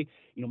frankly.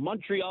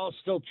 Montreal's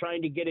still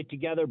trying to get it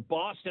together.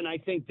 Boston, I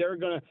think they're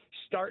going to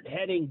start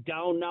heading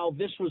down now.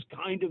 This was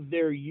kind of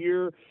their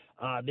year.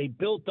 They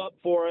built up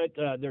for it.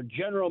 Their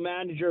general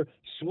manager,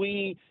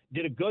 Sweeney,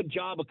 did a good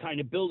job of kind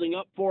of building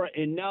up for it,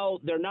 and now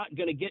they're not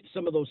going to get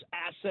some of those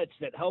assets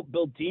that help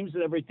build teams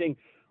and everything.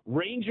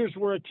 Rangers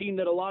were a team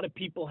that a lot of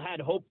people had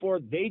hope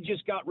for. They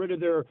just got rid of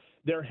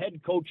their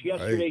head coach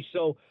yesterday. Right.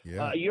 So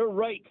you're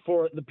right.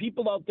 For the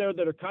people out there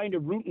that are kind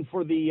of rooting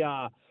for the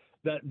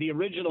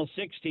original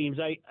six teams,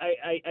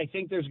 I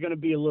think there's going to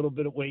be a little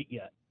bit of wait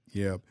yet.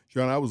 Yeah,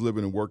 Sean, I was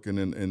living and working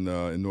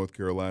in North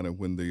Carolina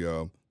when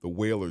the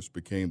Whalers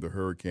became the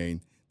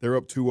Hurricane. They're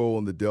up 2-0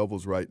 on the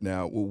Devils right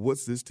now. Well,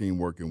 what's this team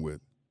working with?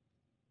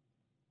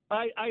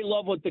 I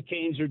love what the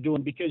Canes are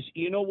doing because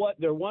you know what?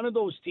 They're one of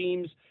those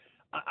teams.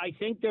 I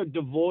think they're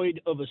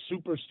devoid of a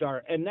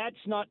superstar, and that's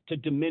not to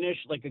diminish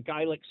like a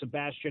guy like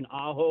Sebastian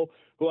Aho,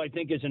 who I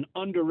think is an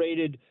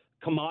underrated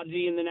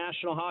commodity in the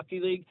National Hockey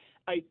League.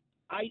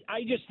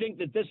 I just think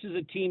that this is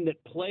a team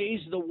that plays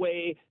the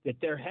way that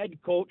their head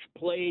coach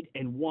played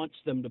and wants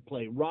them to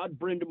play. Rod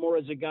Brindamore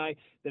is a guy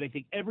that I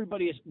think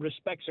everybody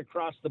respects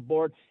across the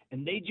board,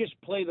 and they just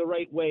play the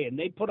right way. And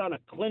they put on a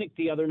clinic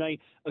the other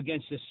night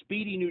against a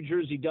speedy New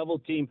Jersey Devil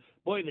team.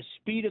 Boy, the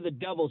speed of the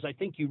Devils, I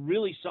think you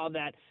really saw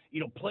that,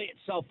 play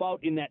itself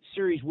out in that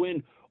series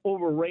win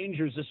over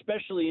Rangers,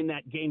 especially in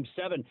that Game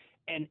 7.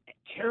 And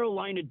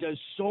Carolina does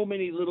so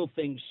many little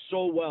things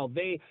so well.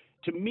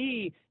 to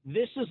me,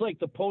 this is like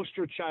the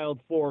poster child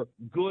for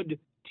good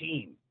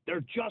team.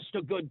 They're just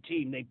a good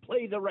team. They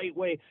play the right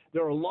way.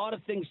 There are a lot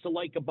of things to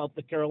like about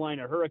the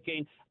Carolina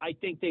Hurricane. I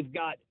think they've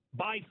got,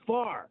 by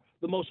far,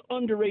 the most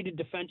underrated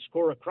defense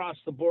score across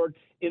the board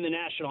in the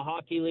National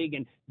Hockey League.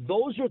 And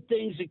those are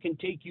things that can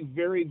take you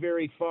very,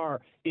 very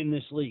far in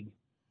this league.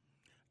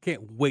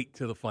 Can't wait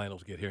till the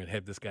finals get here and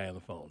have this guy on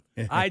the phone.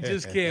 I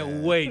just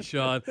can't wait,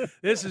 Sean.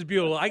 This is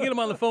beautiful. I get him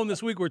on the phone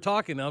this week. We're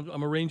talking.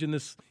 I'm arranging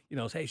this.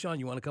 Hey, Sean,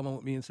 you want to come on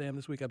with me and Sam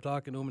this week? I'm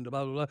talking to him and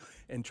blah, blah, blah.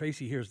 And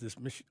Tracy hears this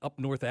up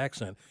north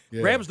accent,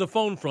 grabs the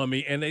phone from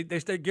me, and they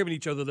start giving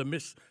each other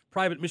the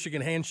private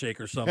Michigan handshake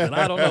or something.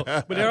 I don't know.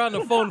 But they're on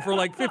the phone for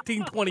like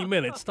 15, 20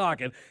 minutes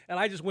talking. And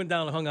I just went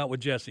down and hung out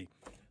with Jesse.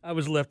 I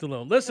was left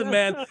alone. Listen,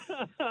 man,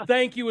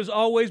 thank you as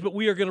always, but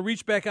we are going to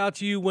reach back out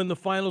to you when the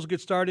finals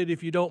get started,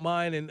 if you don't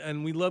mind,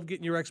 and we love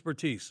getting your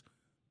expertise.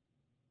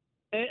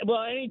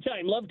 Well,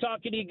 anytime. Love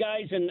talking to you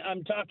guys, and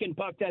I'm talking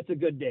puck. That's a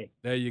good day.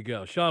 There you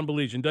go. Sean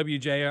Belgian,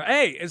 WJR.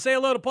 Hey, and say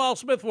hello to Paul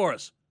Smith for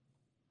us.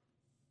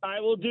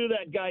 I will do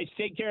that, guys.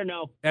 Take care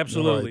now.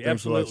 Absolutely, right,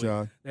 thanks absolutely. a lot,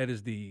 Sean. That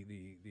is the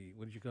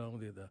what did you call him?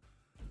 The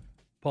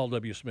Paul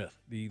W. Smith.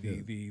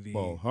 The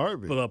Paul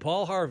Harvey. The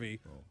Paul Harvey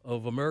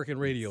of American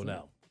radio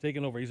now.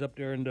 Taking over. He's up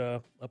there and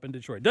up in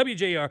Detroit.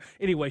 WJR.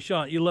 Anyway,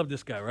 Sean, you love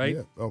this guy, right?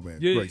 Yeah. Oh,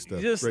 man. You, Great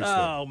stuff. Just, Great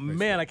stuff. Oh,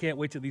 man, I can't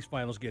wait till these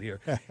finals get here.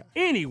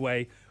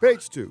 Anyway.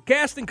 Page 2.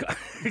 Casting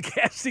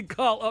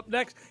call up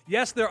next.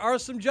 Yes, there are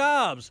some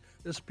jobs.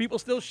 There's people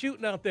still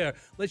shooting out there.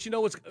 Let you know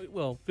what's,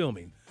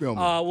 filming.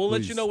 We'll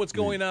let you know what's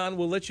going on.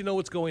 We'll let you know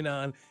what's going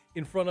on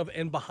in front of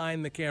and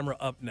behind the camera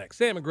up next.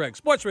 Sam and Greg,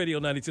 Sports Radio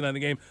 92.9 The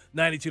Game,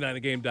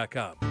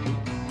 929thegame.com.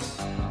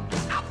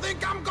 I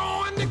think I'm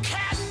going to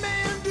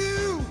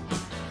Kathmandu.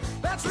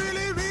 That's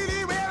really,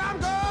 really where I'm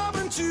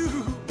going to.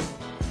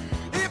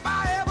 If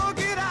I ever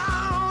get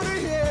out of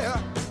here,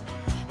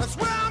 that's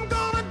where I'm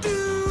gonna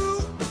do.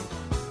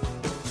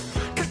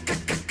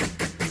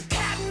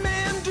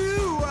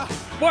 Kathmandu.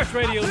 Sports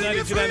Radio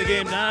 92.9 The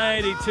Game,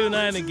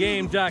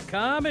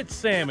 929thegame.com. It's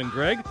Sam and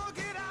Greg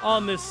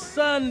on this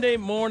Sunday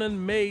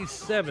morning, May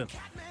 7th.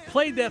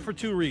 Played that for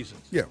two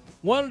reasons. Yeah.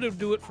 Wanted to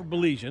do it for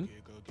Belgian,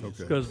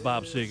 Okay. because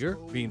Bob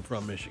Seger, being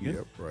from Michigan.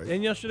 Yep, right.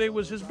 And yesterday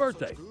was his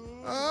birthday.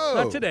 Oh.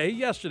 Not today,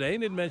 yesterday,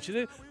 and didn't mention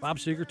it. Bob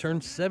Seger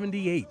turned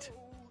 78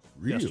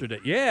 Really? yesterday.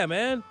 Yeah,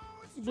 man.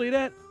 You believe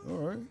that? All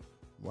right.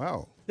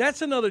 Wow.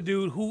 That's another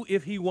dude who,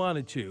 if he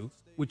wanted to,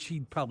 which he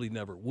probably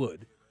never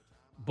would,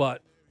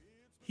 but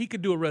he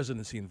could do a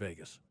residency in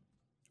Vegas.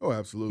 Oh,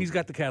 absolutely. He's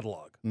got the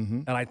catalog.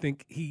 Mm-hmm. And I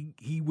think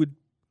he would.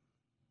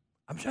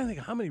 I'm trying to think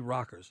of how many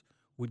rockers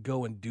would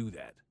go and do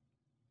that.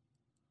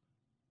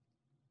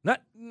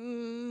 Not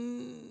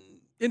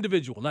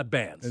individual, not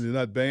bands. And they're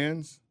not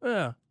bands?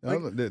 Yeah.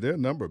 There are a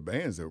number of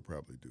bands that would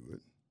probably do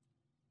it.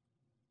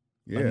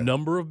 Yeah. A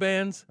number of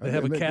bands that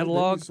have a There- there-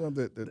 catalog there'd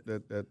be some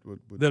that would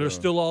that are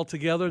still all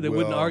together. They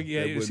wouldn't argue.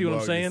 they You wouldn't see what I'm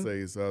argue, saying? Say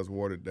it's was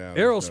watered down.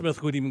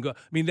 Aerosmith would even go. I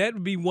mean, that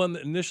would be one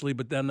that initially,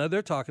 but then now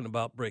they're talking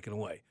about breaking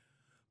away.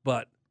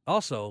 But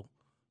also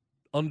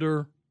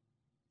under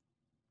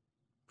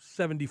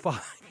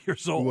 75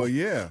 years old. Well,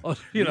 yeah.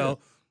 You know.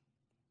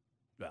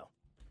 Well,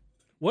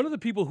 one of the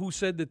people who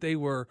said that they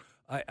were,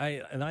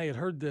 I had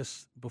heard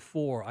this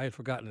before. I had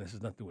forgotten this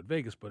has nothing to do with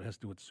Vegas, but it has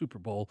to do with the Super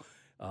Bowl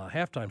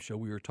halftime show.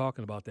 We were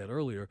talking about that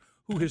earlier.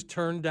 Who has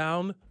turned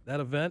down that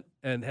event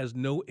and has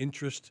no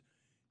interest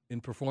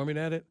in performing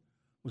at it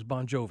was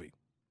Bon Jovi.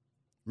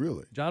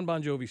 Really? John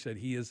Bon Jovi said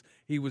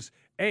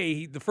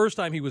the first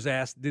time he was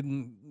asked,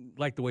 didn't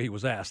like the way he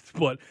was asked,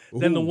 but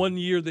then the one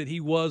year that he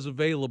was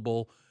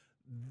available,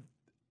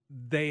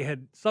 they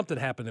had something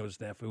happened that was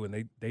snafu,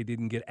 and they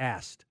didn't get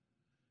asked.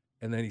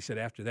 And then he said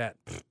after that,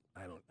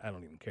 I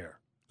don't even care.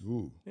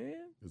 Ooh. Yeah.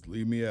 Just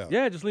leave me out.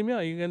 Yeah, just leave me out.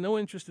 You got no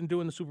interest in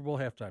doing the Super Bowl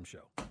halftime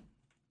show.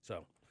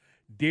 So,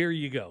 there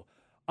you go.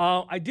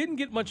 I didn't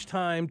get much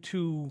time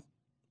to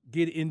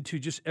get into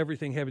just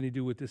everything having to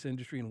do with this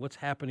industry and what's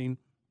happening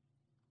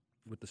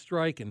with the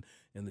strike and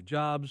the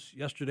jobs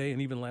yesterday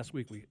and even last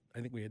week.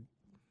 I think we had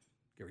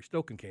Gary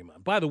Stokan came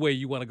on. By the way,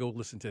 you want to go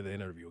listen to the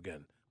interview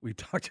again. We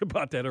talked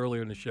about that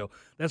earlier in the show.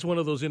 That's one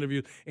of those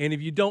interviews. And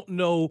if you don't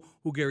know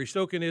who Gary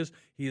Stokan is,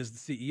 he is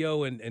the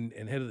CEO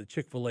and head of the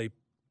Chick-fil-A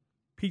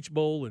Peach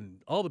Bowl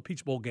and all the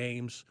Peach Bowl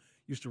games.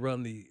 Used to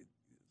run the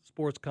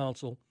Sports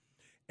Council.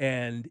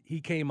 And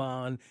he came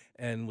on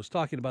and was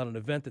talking about an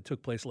event that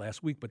took place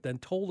last week, but then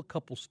told a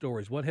couple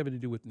stories, one having to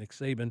do with Nick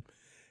Saban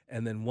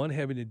and then one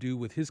having to do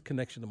with his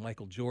connection to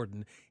Michael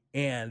Jordan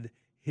and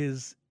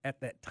his, at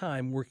that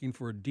time, working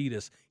for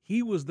Adidas.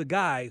 He was the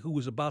guy who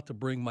was about to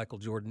bring Michael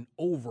Jordan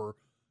over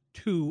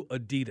to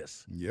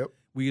Adidas. Yep.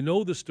 We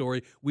know the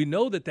story. We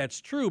know that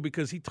that's true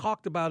because he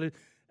talked about it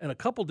in a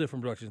couple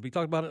different productions. We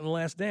talked about it in The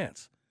Last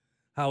Dance,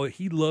 how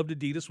he loved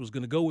Adidas, was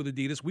going to go with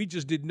Adidas. We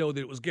just didn't know that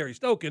it was Gary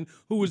Stokan,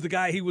 who was the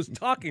guy he was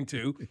talking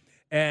to.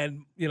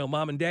 And,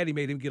 Mom and Daddy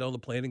made him get on the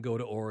plane and go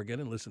to Oregon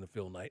and listen to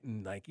Phil Knight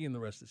and Nike, and the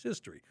rest is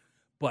history.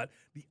 But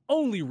the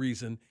only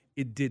reason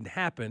it didn't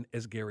happen,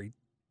 as Gary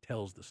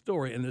tells the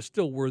story, and they're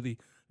still worthy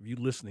of you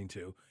listening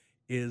to,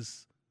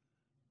 is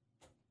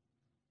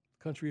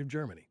country of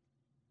Germany.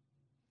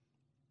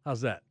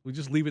 How's that? We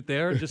just leave it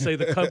there and just say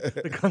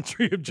the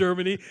country of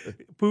Germany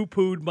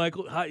poo-pooed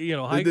Michael,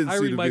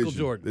 hiring Michael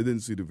Jordan. They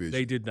didn't see the vision.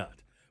 They did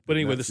not. But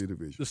anyway,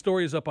 the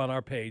story is up on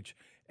our page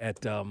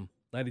at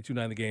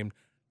 929thegame.com.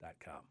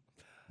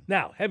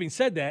 Now, having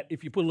said that,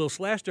 if you put a little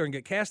slash there and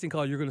get casting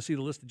call, you're going to see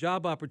the list of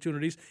job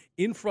opportunities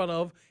in front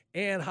of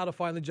and how to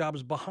find the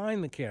jobs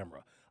behind the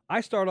camera. I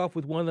start off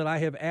with one that I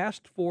have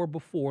asked for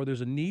before.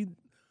 There's a need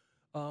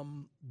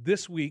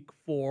this week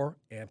for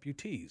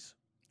amputees.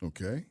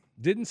 Okay.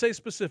 Didn't say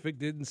specific,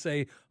 didn't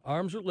say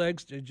arms or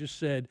legs. It just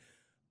said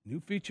new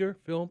feature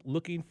film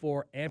looking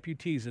for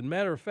amputees. And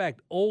matter of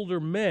fact,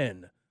 older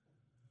men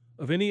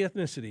of any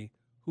ethnicity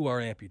who are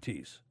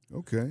amputees.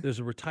 Okay. There's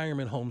a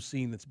retirement home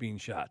scene that's being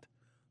shot.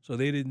 So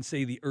they didn't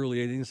say they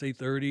didn't say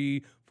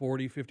 30,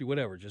 40, 50,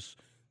 whatever, just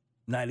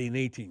 19,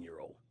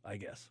 18-year-old, I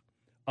guess.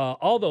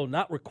 Although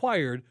not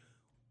required,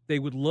 they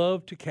would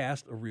love to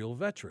cast a real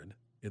veteran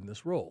in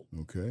this role.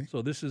 Okay.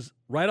 So this is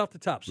right off the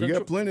top. We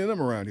got plenty of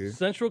them around here.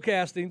 Central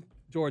Casting,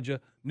 Georgia,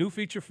 new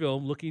feature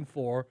film looking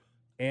for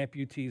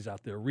amputees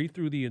out there. Read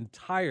through the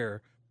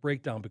entire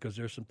breakdown because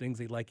there's some things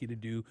they'd like you to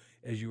do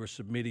as you are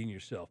submitting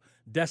yourself.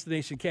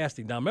 Destination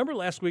Casting. Now, remember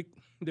last week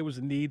there was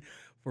a need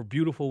for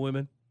beautiful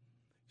women?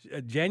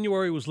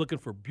 January was looking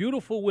for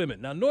beautiful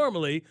women. Now,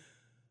 normally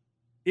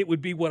it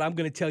would be what I'm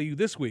going to tell you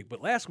this week,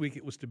 but last week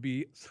it was to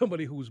be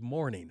somebody who was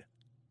mourning.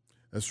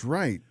 That's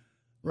right.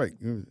 Right.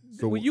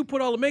 So when you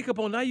put all the makeup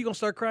on, now you're going to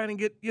start crying and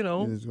get, it's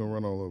going to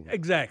run all over.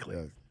 Exactly.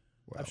 Yeah.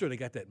 Wow. I'm sure they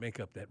got that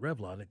makeup, that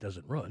Revlon, that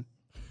doesn't run.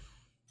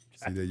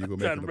 See, there you go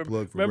making a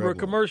plug for Remember Revlon. a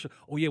commercial?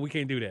 Oh, yeah, we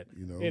can't do that.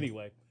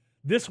 Anyway,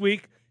 this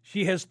week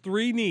she has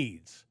 3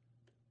 needs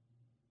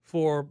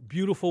for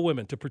beautiful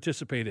women to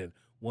participate in.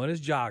 One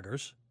is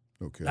joggers.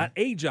 Okay. Not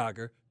a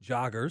jogger,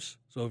 joggers.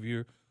 So if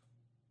you're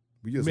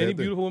many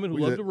beautiful women who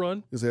love to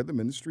run. Just had them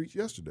in the streets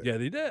yesterday. Yeah,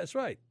 they did. That's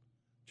right.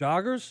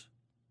 Joggers,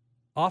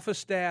 office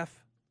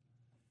staff,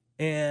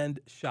 and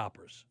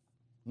shoppers.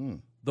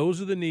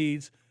 Those are the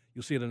needs.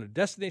 You'll see it under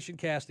Destination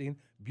Casting,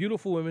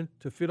 beautiful women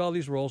to fit all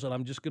these roles. And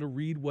I'm just going to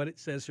read what it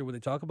says here when they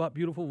talk about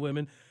beautiful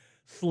women,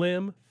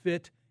 slim,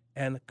 fit,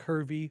 and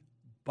curvy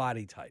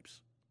body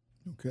types.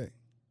 Okay.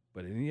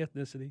 But any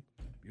ethnicity,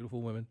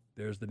 beautiful women,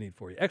 there's the need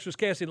for you. Extras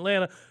Casting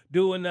Atlanta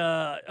doing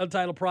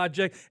Untitled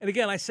Project. And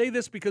again, I say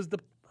this because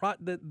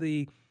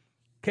the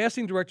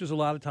casting directors a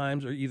lot of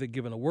times are either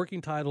given a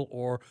working title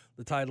or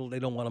the title they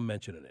don't want to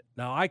mention in it.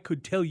 Now, I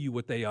could tell you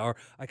what they are.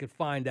 I could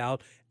find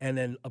out and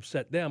then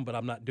upset them, but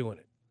I'm not doing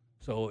it.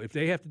 So if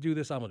they have to do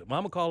this, I'm going to do it.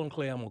 I'm going to call them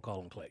Clay, I'm going to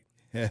call them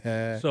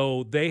Clay.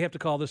 So they have to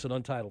call this an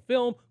untitled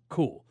film.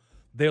 Cool.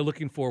 They're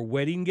looking for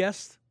wedding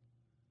guests.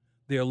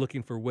 They're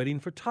looking for wedding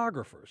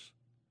photographers.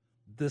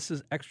 This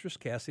is Extras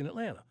Casting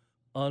Atlanta.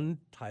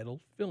 Untitled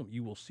film.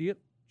 You will see it.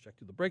 Check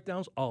through the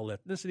breakdowns. All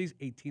ethnicities,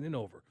 18 and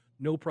over.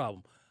 No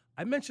problem.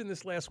 I mentioned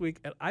this last week,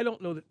 and I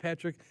don't know that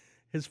Patrick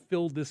has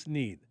filled this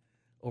need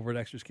over at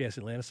Extras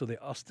Casting Atlanta, so they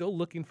are still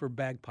looking for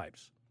bagpipe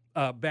players.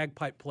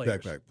 Bagpipe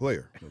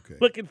player, okay.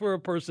 Looking for a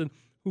person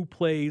who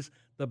plays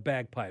the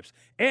bagpipes.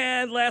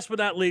 And last but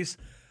not least,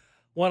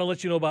 want to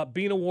let you know about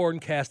Being a Warden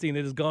Casting.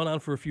 It has gone on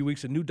for a few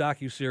weeks, a new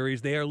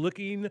docuseries. They are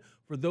looking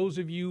for those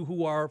of you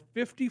who are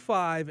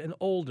 55 and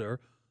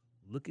older,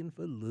 looking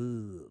for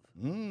love.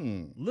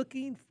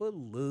 Looking for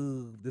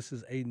love. This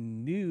is a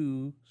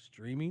new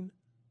streaming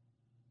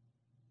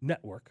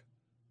network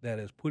that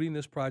is putting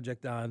this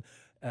project on,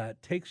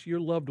 takes your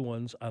loved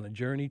ones on a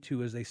journey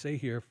to, as they say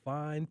here,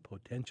 find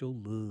potential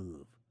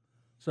love.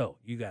 So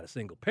you got a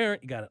single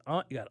parent, you got an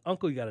aunt, you got an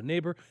uncle, you got a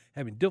neighbor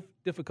having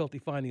difficulty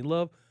finding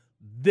love.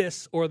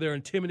 This, or they're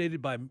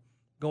intimidated by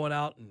going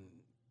out and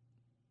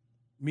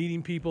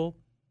meeting people,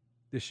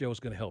 this show is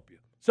going to help you.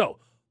 So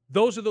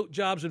those are the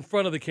jobs in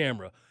front of the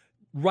camera.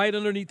 Right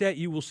underneath that,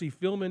 you will see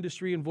film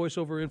industry and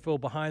voiceover info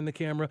behind the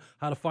camera,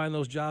 how to find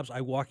those jobs.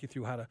 I walk you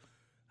through how to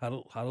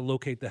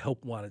locate the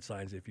help wanted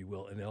signs, if you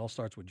will, and it all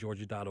starts with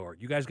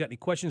Georgia.org. You guys got any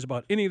questions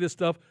about any of this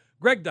stuff?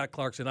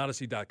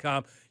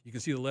 Greg.Clarkson@Odyssey.com. You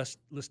can see the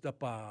list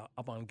up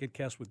on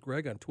GetCast with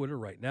Greg on Twitter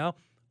right now.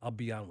 I'll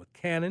be on with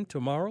Cannon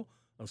tomorrow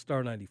on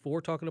Star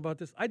 94 talking about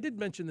this. I did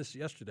mention this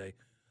yesterday.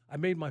 I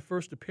made my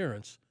first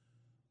appearance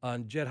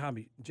on Jen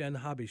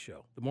Hobby's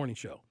show, the morning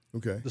show.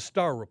 Okay. The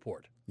Star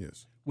Report.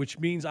 Yes. Which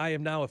means I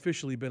have now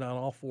officially been on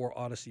all 4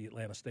 Odyssey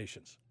Atlanta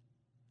stations.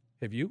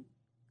 Have you?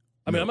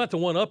 I mean, I'm not to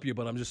one-up you,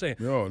 but I'm just saying.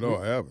 No,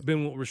 I haven't.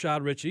 Been with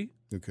Rashad Ritchie,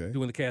 okay,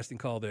 doing the casting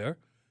call there.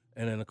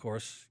 And then, of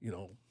course,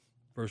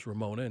 first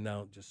Ramona, and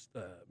now just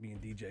me and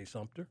DJ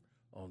Sumter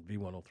on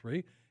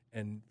V103.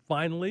 And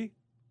finally,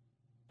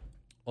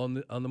 on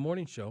the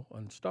morning show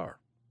on Star.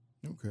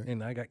 Okay.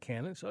 And I got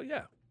Cannon, so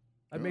yeah,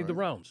 I made the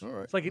rounds. All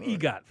right. It's like an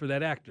EGOT for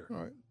that actor. All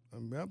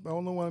right. The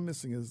only one I'm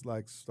missing is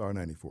like Star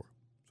 94.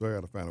 So I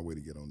got to find a way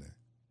to get on there.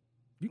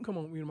 You can come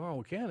on with me tomorrow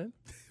with Cannon.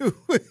 He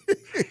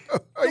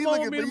Come on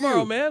with me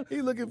tomorrow, man.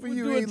 He looking for We'll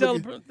you. do He a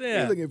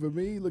looking for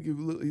me. He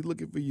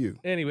looking for you.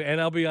 Anyway,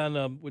 and I'll be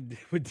on with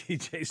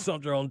DJ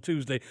Sumter on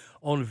Tuesday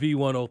on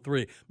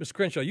V103. Mr.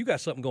 Crenshaw, you got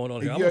something going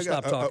on here. I'm going to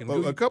stop talking.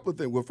 A couple of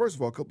things. Well, first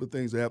of all, a couple of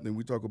things are happening.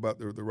 We talk about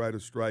the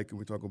writer's strike, and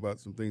we talk about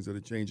some things that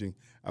are changing.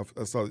 I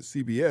saw that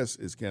CBS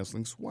is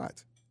canceling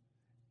SWAT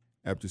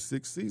after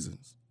 6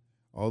 seasons.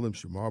 All them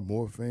Shamar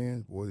Moore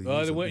fans, boy, they're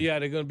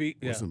going to be.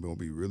 Yeah. Some going to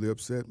be really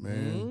upset,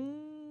 man.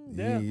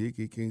 Yeah.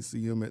 He can't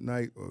see him at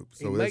night.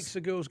 So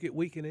Mexicans get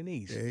weak in the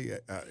knees. Yeah.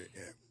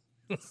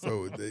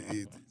 So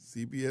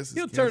CBS is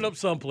He'll turn up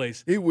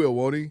someplace. He will,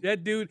 won't he?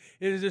 That dude,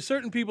 there's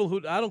certain people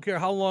who, I don't care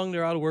how long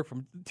they're out of work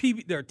from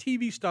TV, there are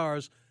TV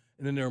stars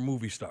and then there are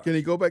movie stars. Can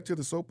he go back to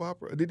the soap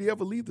opera? Did he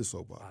ever leave the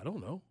soap opera? I don't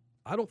know.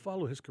 I don't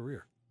follow his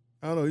career.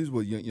 I don't know. He's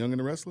what, Young and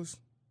the Restless?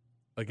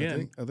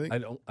 Again, I think.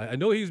 I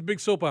know he's a big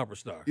soap opera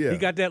star. Yeah. He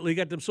got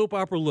them soap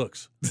opera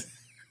looks.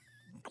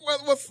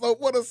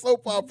 What a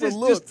soap opera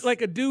looks. Just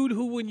like a dude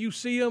who, when you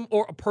see him,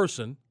 or a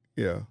person.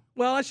 Yeah.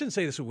 Well, I shouldn't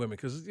say this with women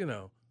because,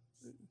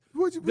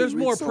 there's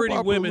more pretty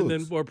women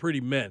than more pretty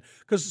men.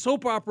 Because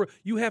soap opera,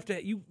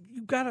 you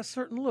got a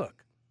certain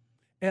look.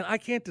 And I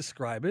can't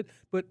describe it,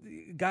 but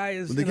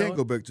guys. But they can't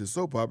go back to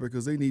soap opera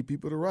because they need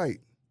people to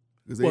write.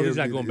 Well, he's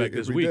not going back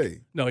this week. Day.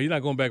 No, he's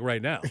not going back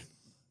right now.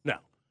 No.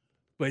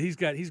 But he's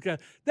got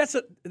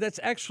that's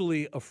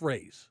actually a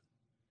phrase.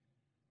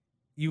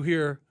 You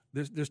hear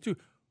there's two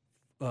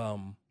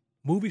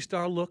movie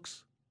star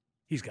looks.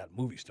 He's got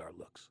movie star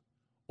looks,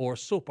 or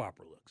soap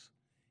opera looks.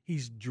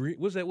 He's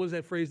was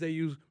that phrase they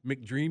use,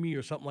 McDreamy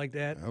or something like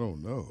that? I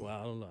don't know.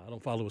 Well, I don't know. I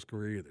don't follow his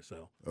career either.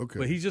 So okay,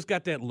 but he's just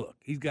got that look.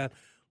 He's got,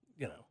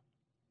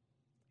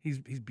 he's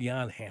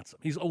beyond handsome.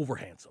 He's over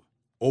handsome.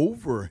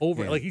 Over,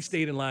 like he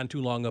stayed in line too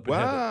long up in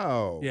heaven.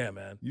 Wow. Yeah,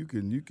 man. You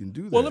can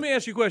do that. Well, let me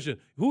ask you a question.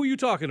 Who are you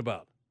talking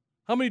about?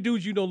 How many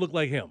dudes you know look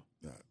like him?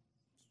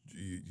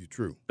 You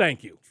true.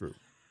 Thank you. True.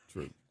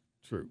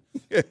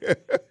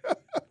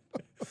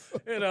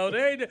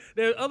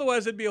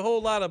 Otherwise it'd be a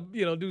whole lot of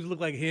dudes look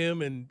like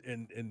him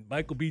and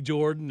Michael B.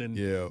 Jordan and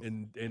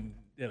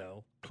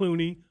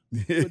Clooney.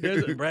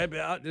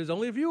 But there's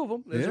only a few of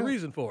them. There's a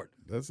reason for it.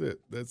 That's it.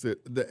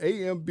 The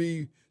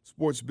AMB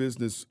Sports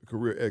Business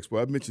Career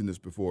Expo. I've mentioned this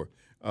before.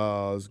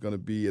 It's going to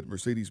be at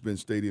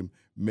Mercedes-Benz Stadium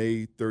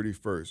May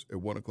 31st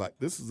at 1 o'clock.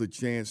 This is a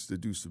chance to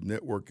do some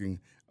networking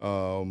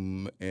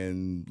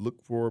and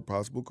look for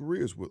possible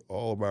careers with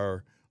all of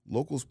our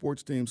local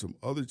sports teams. Some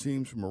other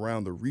teams from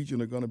around the region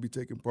are going to be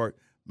taking part,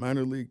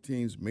 minor league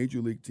teams,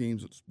 major league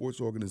teams, sports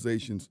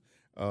organizations.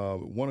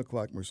 1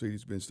 o'clock,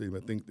 Mercedes-Benz Stadium.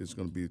 I think there's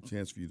going to be a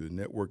chance for you to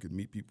network and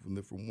meet people from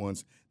different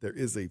ones. There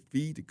is a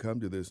fee to come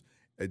to this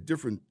at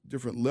different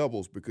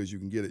levels because you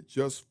can get it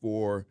just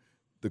for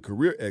the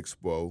Career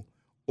Expo,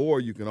 or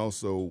you can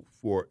also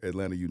for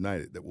Atlanta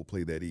United that will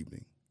play that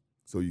evening.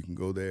 So you can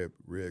go there,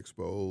 Career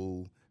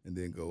Expo, and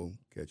then go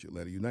catch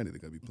Atlanta United. They're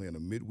going to be playing a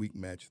midweek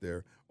match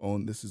there.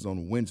 This is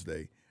on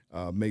Wednesday,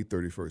 May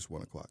 31st,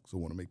 1 o'clock. So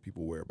I want to make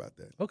people aware about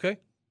that. Okay.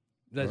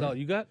 That's all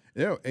you got?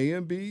 Yeah,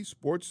 AMB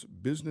Sports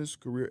Business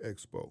Career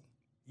Expo.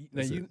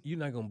 Now, you're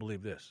not going to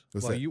believe this.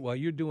 What's while that? While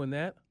you're doing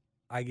that,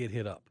 I get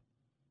hit up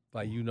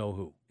by you know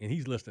who. And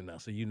he's listening now,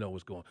 so you know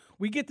what's going on.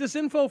 We get this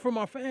info from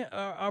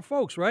our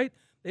folks, right?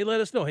 They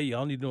let us know, hey,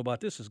 y'all need to know about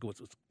this. This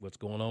is what's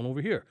going on over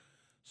here.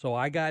 So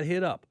I got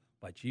hit up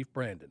by Chief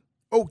Brandon.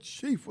 Oh,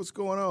 Chief, what's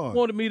going on?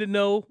 Wanted me to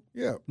know,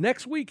 Yeah.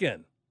 next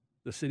weekend,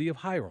 the city of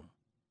Hiram,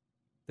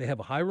 they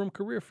have a Hiram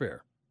Career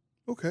Fair.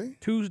 Okay.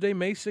 Tuesday,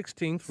 May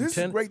 16th. This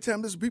is a great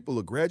time. This people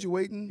are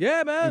graduating.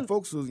 Yeah, man. And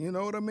folks, you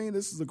know what I mean?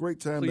 This is a great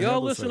time So to y'all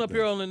have listen us up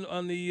here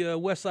on the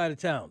west side of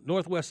town,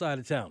 northwest side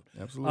of town.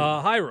 Absolutely.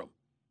 Hiram,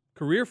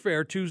 Career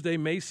Fair, Tuesday,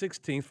 May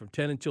 16th from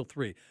 10 until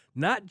 3.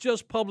 Not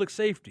just public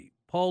safety.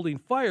 Paulding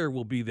Fire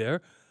will be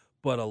there,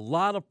 but a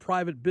lot of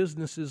private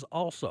businesses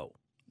also.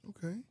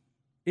 Okay.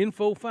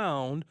 Info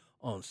found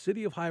on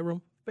City of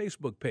Hiram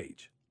Facebook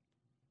page.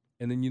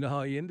 And then you know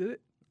how he ended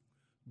it?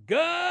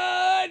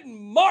 Good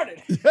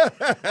morning.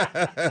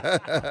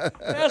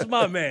 That's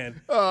my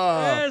man.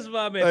 That's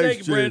my man. Thanks, Thank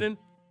you, Chief. Brandon.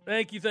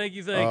 Thank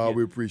you.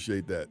 We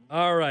appreciate that.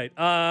 All right.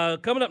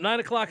 Coming up, 9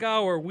 o'clock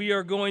hour, we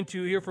are going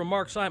to hear from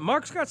Mark Simon.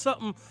 Mark's got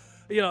something,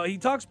 he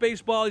talks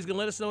baseball. He's going to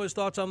let us know his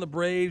thoughts on the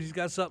Braves. He's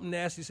got something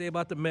nasty to say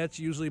about the Mets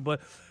usually, but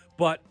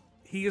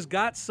he has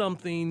got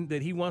something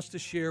that he wants to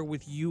share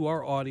with you,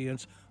 our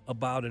audience,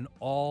 about an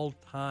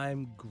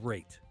all-time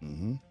great.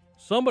 Mm-hmm.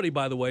 Somebody,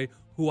 by the way,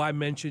 who I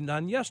mentioned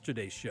on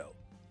yesterday's show.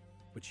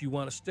 But you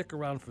want to stick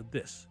around for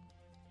this.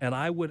 And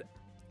I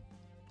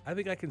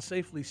think I can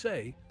safely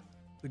say,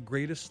 the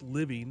greatest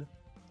living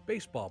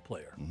baseball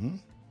player. Mm-hmm.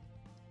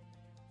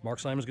 Mark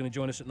Simon's going to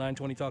join us at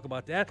 9:20, talk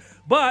about that.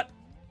 But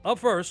up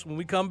first, when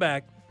we come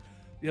back,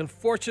 the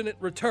unfortunate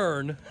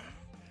return,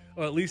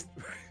 or at least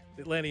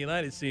Atlanta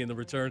United seeing the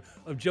return,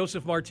 of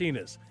Joseph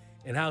Martinez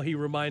and how he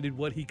reminded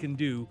what he can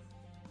do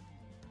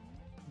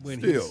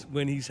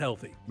when he's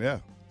healthy. Yeah.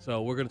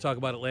 So we're going to talk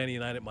about Atlanta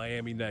United,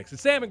 Miami next.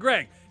 It's Sam and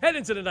Greg. Head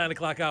into the 9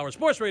 o'clock hour.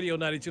 Sports Radio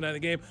 92.9 The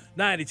Game,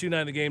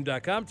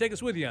 92.9thegame.com. Take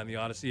us with you on the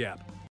Odyssey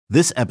app.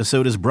 This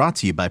episode is brought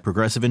to you by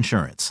Progressive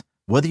Insurance.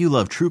 Whether you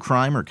love true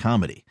crime or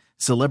comedy,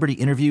 celebrity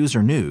interviews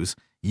or news,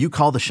 you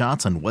call the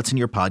shots on what's in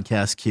your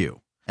podcast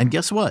queue. And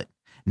guess what?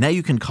 Now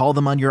you can call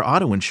them on your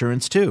auto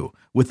insurance too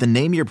with the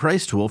Name Your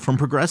Price tool from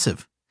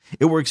Progressive.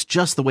 It works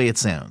just the way it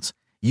sounds.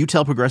 You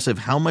tell Progressive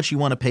how much you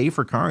want to pay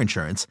for car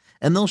insurance,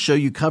 and they'll show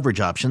you coverage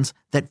options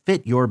that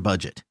fit your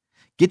budget.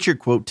 Get your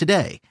quote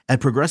today at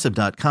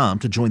Progressive.com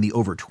to join the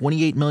over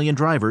 28 million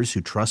drivers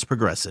who trust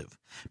Progressive.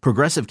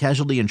 Progressive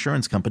Casualty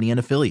Insurance Company and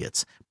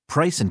Affiliates.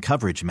 Price and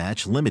coverage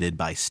match limited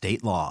by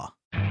state law.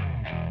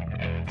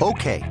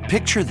 Okay,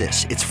 picture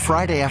this. It's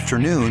Friday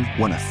afternoon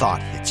when a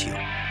thought hits you.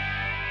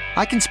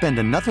 I can spend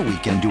another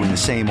weekend doing the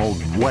same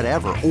old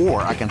whatever,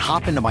 or I can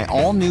hop into my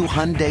all-new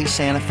Hyundai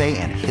Santa Fe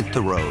and hit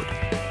the road.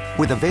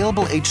 With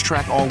available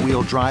H-Track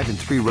all-wheel drive and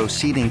 3-row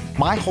seating,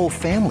 my whole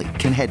family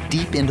can head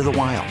deep into the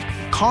wild.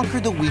 Conquer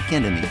the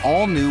weekend in the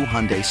all-new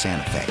Hyundai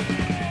Santa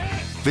Fe.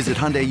 Visit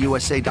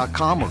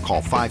HyundaiUSA.com or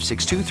call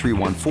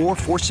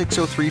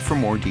 562-314-4603 for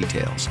more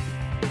details.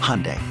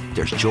 Hyundai,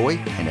 there's joy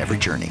in every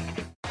journey.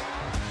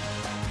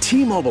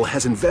 T-Mobile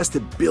has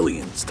invested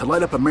billions to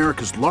light up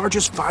America's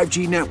largest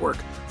 5G network,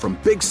 from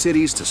big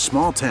cities to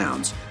small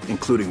towns,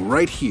 including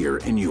right here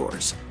in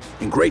yours.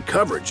 And great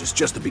coverage is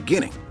just the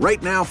beginning.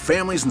 Right now,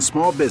 families and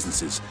small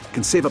businesses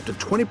can save up to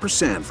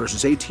 20%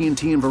 versus AT&T and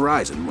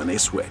Verizon when they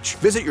switch.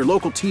 Visit your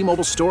local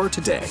T-Mobile store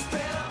today.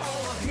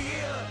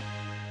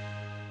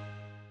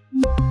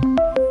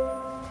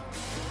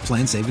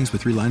 Plan savings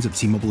with 3 lines of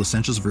T-Mobile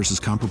Essentials versus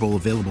comparable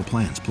available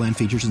plans. Plan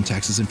features and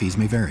taxes and fees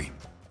may vary.